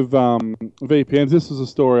 Speaking of VPNs, this is a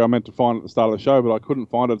story I meant to find at the start of the show, but I couldn't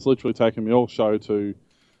find it. It's literally taken me all show to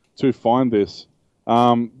find this.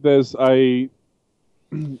 There's a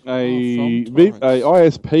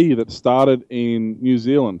ISP that started in New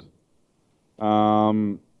Zealand,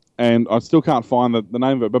 and I still can't find the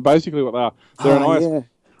name of it. But basically, what they are, they're an ISP. Yeah,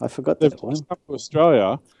 I forgot They've that one. come to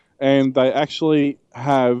Australia, and they actually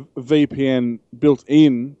have VPN built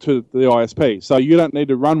in to the ISP, so you don't need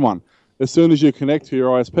to run one. As soon as you connect to your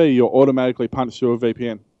ISP, you're automatically punched through a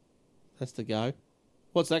VPN. That's the go.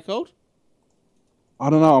 What's that called? I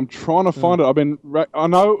don't know. I'm trying to find it. I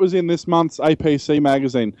know it was in this month's APC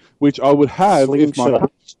magazine, which I would have if my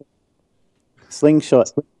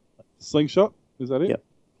Slingshot. Slingshot. Is that it? Yep.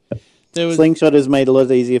 There was Slingshot has made it a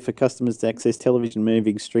lot easier for customers to access television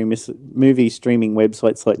movie streaming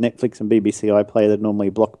websites like Netflix and BBC iPlayer that are normally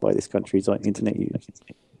blocked by this country's internet use.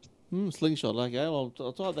 Slingshot. Okay, I'll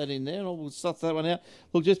type that in there and I'll suss that one out.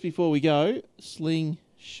 Look, just before we go,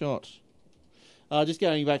 Slingshot. Just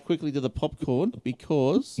going back quickly to the popcorn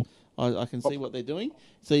because I can see what they're doing.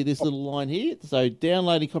 See this little line here? So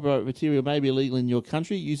downloading copyright material may be illegal in your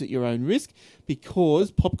country. Use at your own risk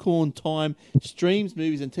because Popcorn Time streams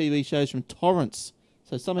movies and TV shows from torrents.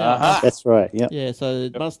 So somehow, That's right. Yeah. yeah, so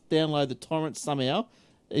it must download the torrent somehow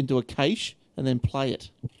into a cache and then play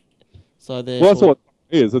it. So Well, that's therefore, all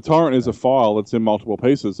it is. A torrent is a file that's in multiple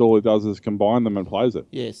pieces. All it does is combine them and plays it.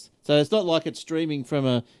 yes. So it's not like it's streaming from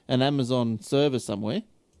an Amazon server somewhere.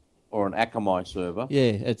 Or an Akamai server.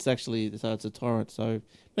 Yeah, it's actually so it's a torrent. So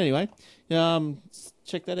anyway,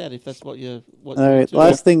 check that out if that's what you're.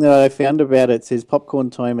 Last thing that I found about it says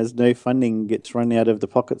Popcorn Time has no funding, gets run out of the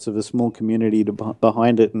pockets of a small community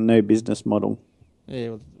behind it, and no business model.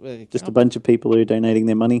 Yeah, Just a bunch of people who are donating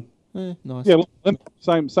their money. nice. Yeah,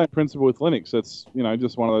 same principle with Linux. It's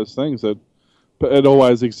just one of those things that, but it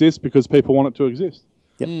always exists because people want it to exist.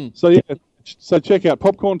 Yep. So so check out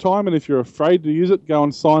Popcorn Time, and if you're afraid to use it, go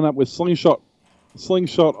and sign up with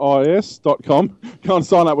slingshotis.com. Go and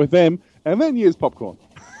sign up with them, and then use Popcorn.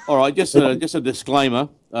 All right, just a disclaimer.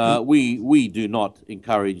 We do not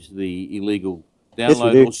encourage the illegal Yes, we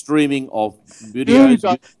download do. or streaming of videos.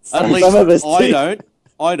 At Some least of us I do. don't.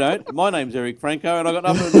 I don't. My name's Eric Franco, and I've got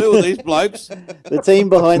nothing to do with these blokes. The team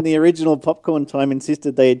behind the original Popcorn Time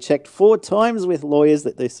insisted they had checked 4 times with lawyers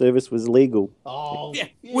that their service was legal. Oh, Yeah.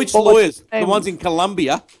 Which lawyers? The ones in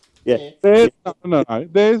Colombia. Yeah. No.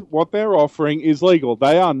 What they're offering is legal.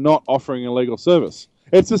 They are not offering a legal service.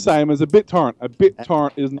 It's the same as a BitTorrent. A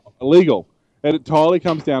BitTorrent is not illegal. It entirely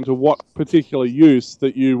comes down to what particular use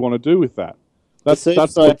that you want to do with that. The search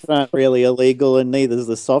sites aren't really illegal, and neither is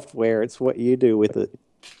the software. It's what you do with it.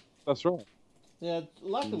 That's right. yeah.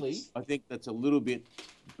 Luckily, I think that's a little bit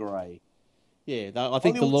grey. yeah. I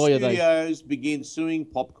think the Hollywood lawyer Studios begin suing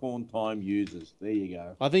Popcorn Time users. There you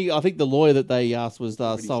go. I think the lawyer that they asked was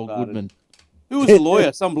Saul started. Goodman. Who was the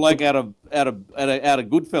lawyer? Some bloke out of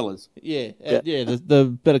Goodfellas. Yeah,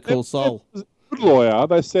 the Better Call Saul. Good lawyer.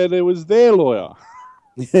 They said it was their lawyer.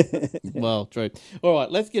 Well, true. All right,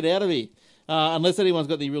 let's get out of here. Unless anyone's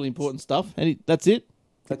got any really important stuff. That's it.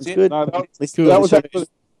 That's it. Good. No, that Listen to that the was show. actually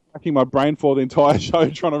racking my brain for the entire show,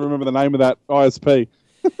 trying to remember the name of that ISP.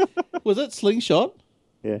 Was it Slingshot?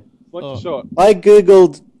 Yeah. Slingshot. I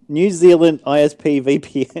googled New Zealand ISP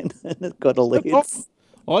VPN and it got all the hits.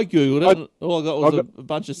 I googled it. And all I got was a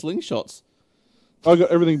bunch of slingshots. I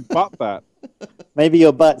got everything but that. Maybe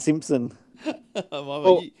you're Bart Simpson.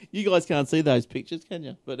 You guys can't see those pictures, can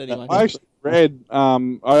you? But anyway, I actually read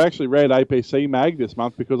APC Mag this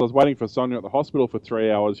month because I was waiting for Sonia at the hospital for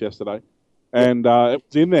 3 hours yesterday, and it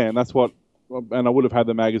was in there, and that's what. And I would have had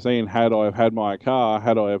the magazine had I have had my car,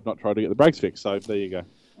 had I have not tried to get the brakes fixed. So there you go.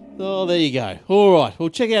 oh, there you go. All right. Well,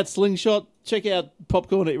 check out Slingshot. Check out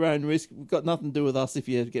Popcorn at your own risk. Got nothing to do with us if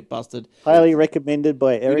you get busted. Highly recommended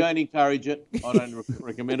by We Eric. don't encourage it. I don't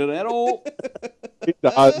recommend it at all. He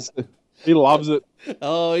does. He loves it.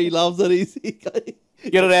 Oh, he loves it.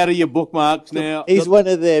 Get it out of your bookmarks now. He's one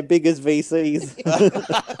of their biggest VCs.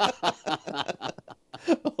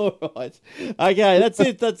 All right. Okay, that's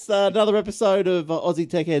it. That's another episode of Aussie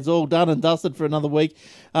Tech Heads all done and dusted for another week.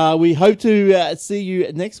 We hope to see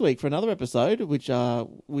you next week for another episode, which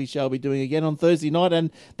we shall be doing again on Thursday night, and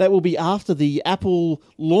that will be after the Apple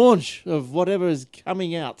launch of whatever is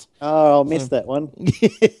coming out. Oh, I'll miss that one.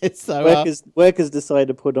 So, Workers decide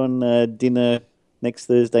to put on dinner next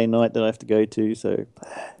Thursday night that I have to go to. So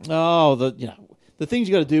the things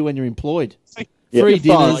you got to do when you're employed. free It's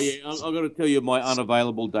fine. Oh, dinners. yeah, I've got to tell you my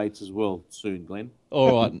unavailable dates as well soon, Glenn.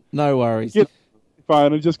 All right, no worries. Get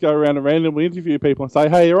phone and just go around and randomly interview people and say,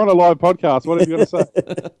 "Hey, you're on a live podcast. What have you got to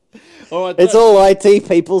say?" All right, It's all IT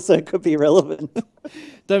people, so it could be relevant.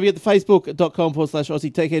 don't forget the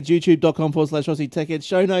facebook.com/Aussie Tech Heads, youtube.com/Aussie Tech Heads,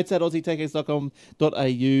 show notes at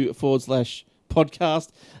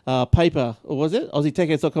aussietechheads.com.au/podcast, paper, or was it?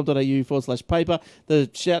 aussietechheads.com.au/paper, the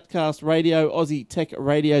Shoutcast Radio,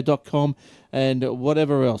 aussietechradio.com, and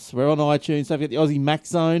whatever else. We're on iTunes. Don't forget the Aussie Mac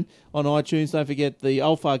Zone on iTunes. Don't forget the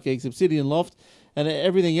Alpha Geeks, Obsidian Loft, and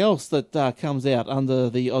everything else that comes out under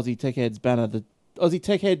the Aussie Tech Heads banner. The Aussie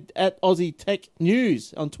Tech Head at Aussie Tech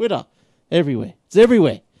News on Twitter. Everywhere. It's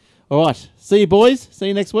everywhere. All right. See you, boys. See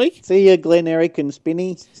you next week. See you, Glenn, Eric, and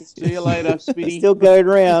Spinny. See you later, Speedy. Still going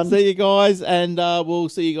around. See you guys, and we'll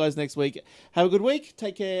see you guys next week. Have a good week.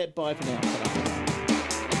 Take care. Bye for now.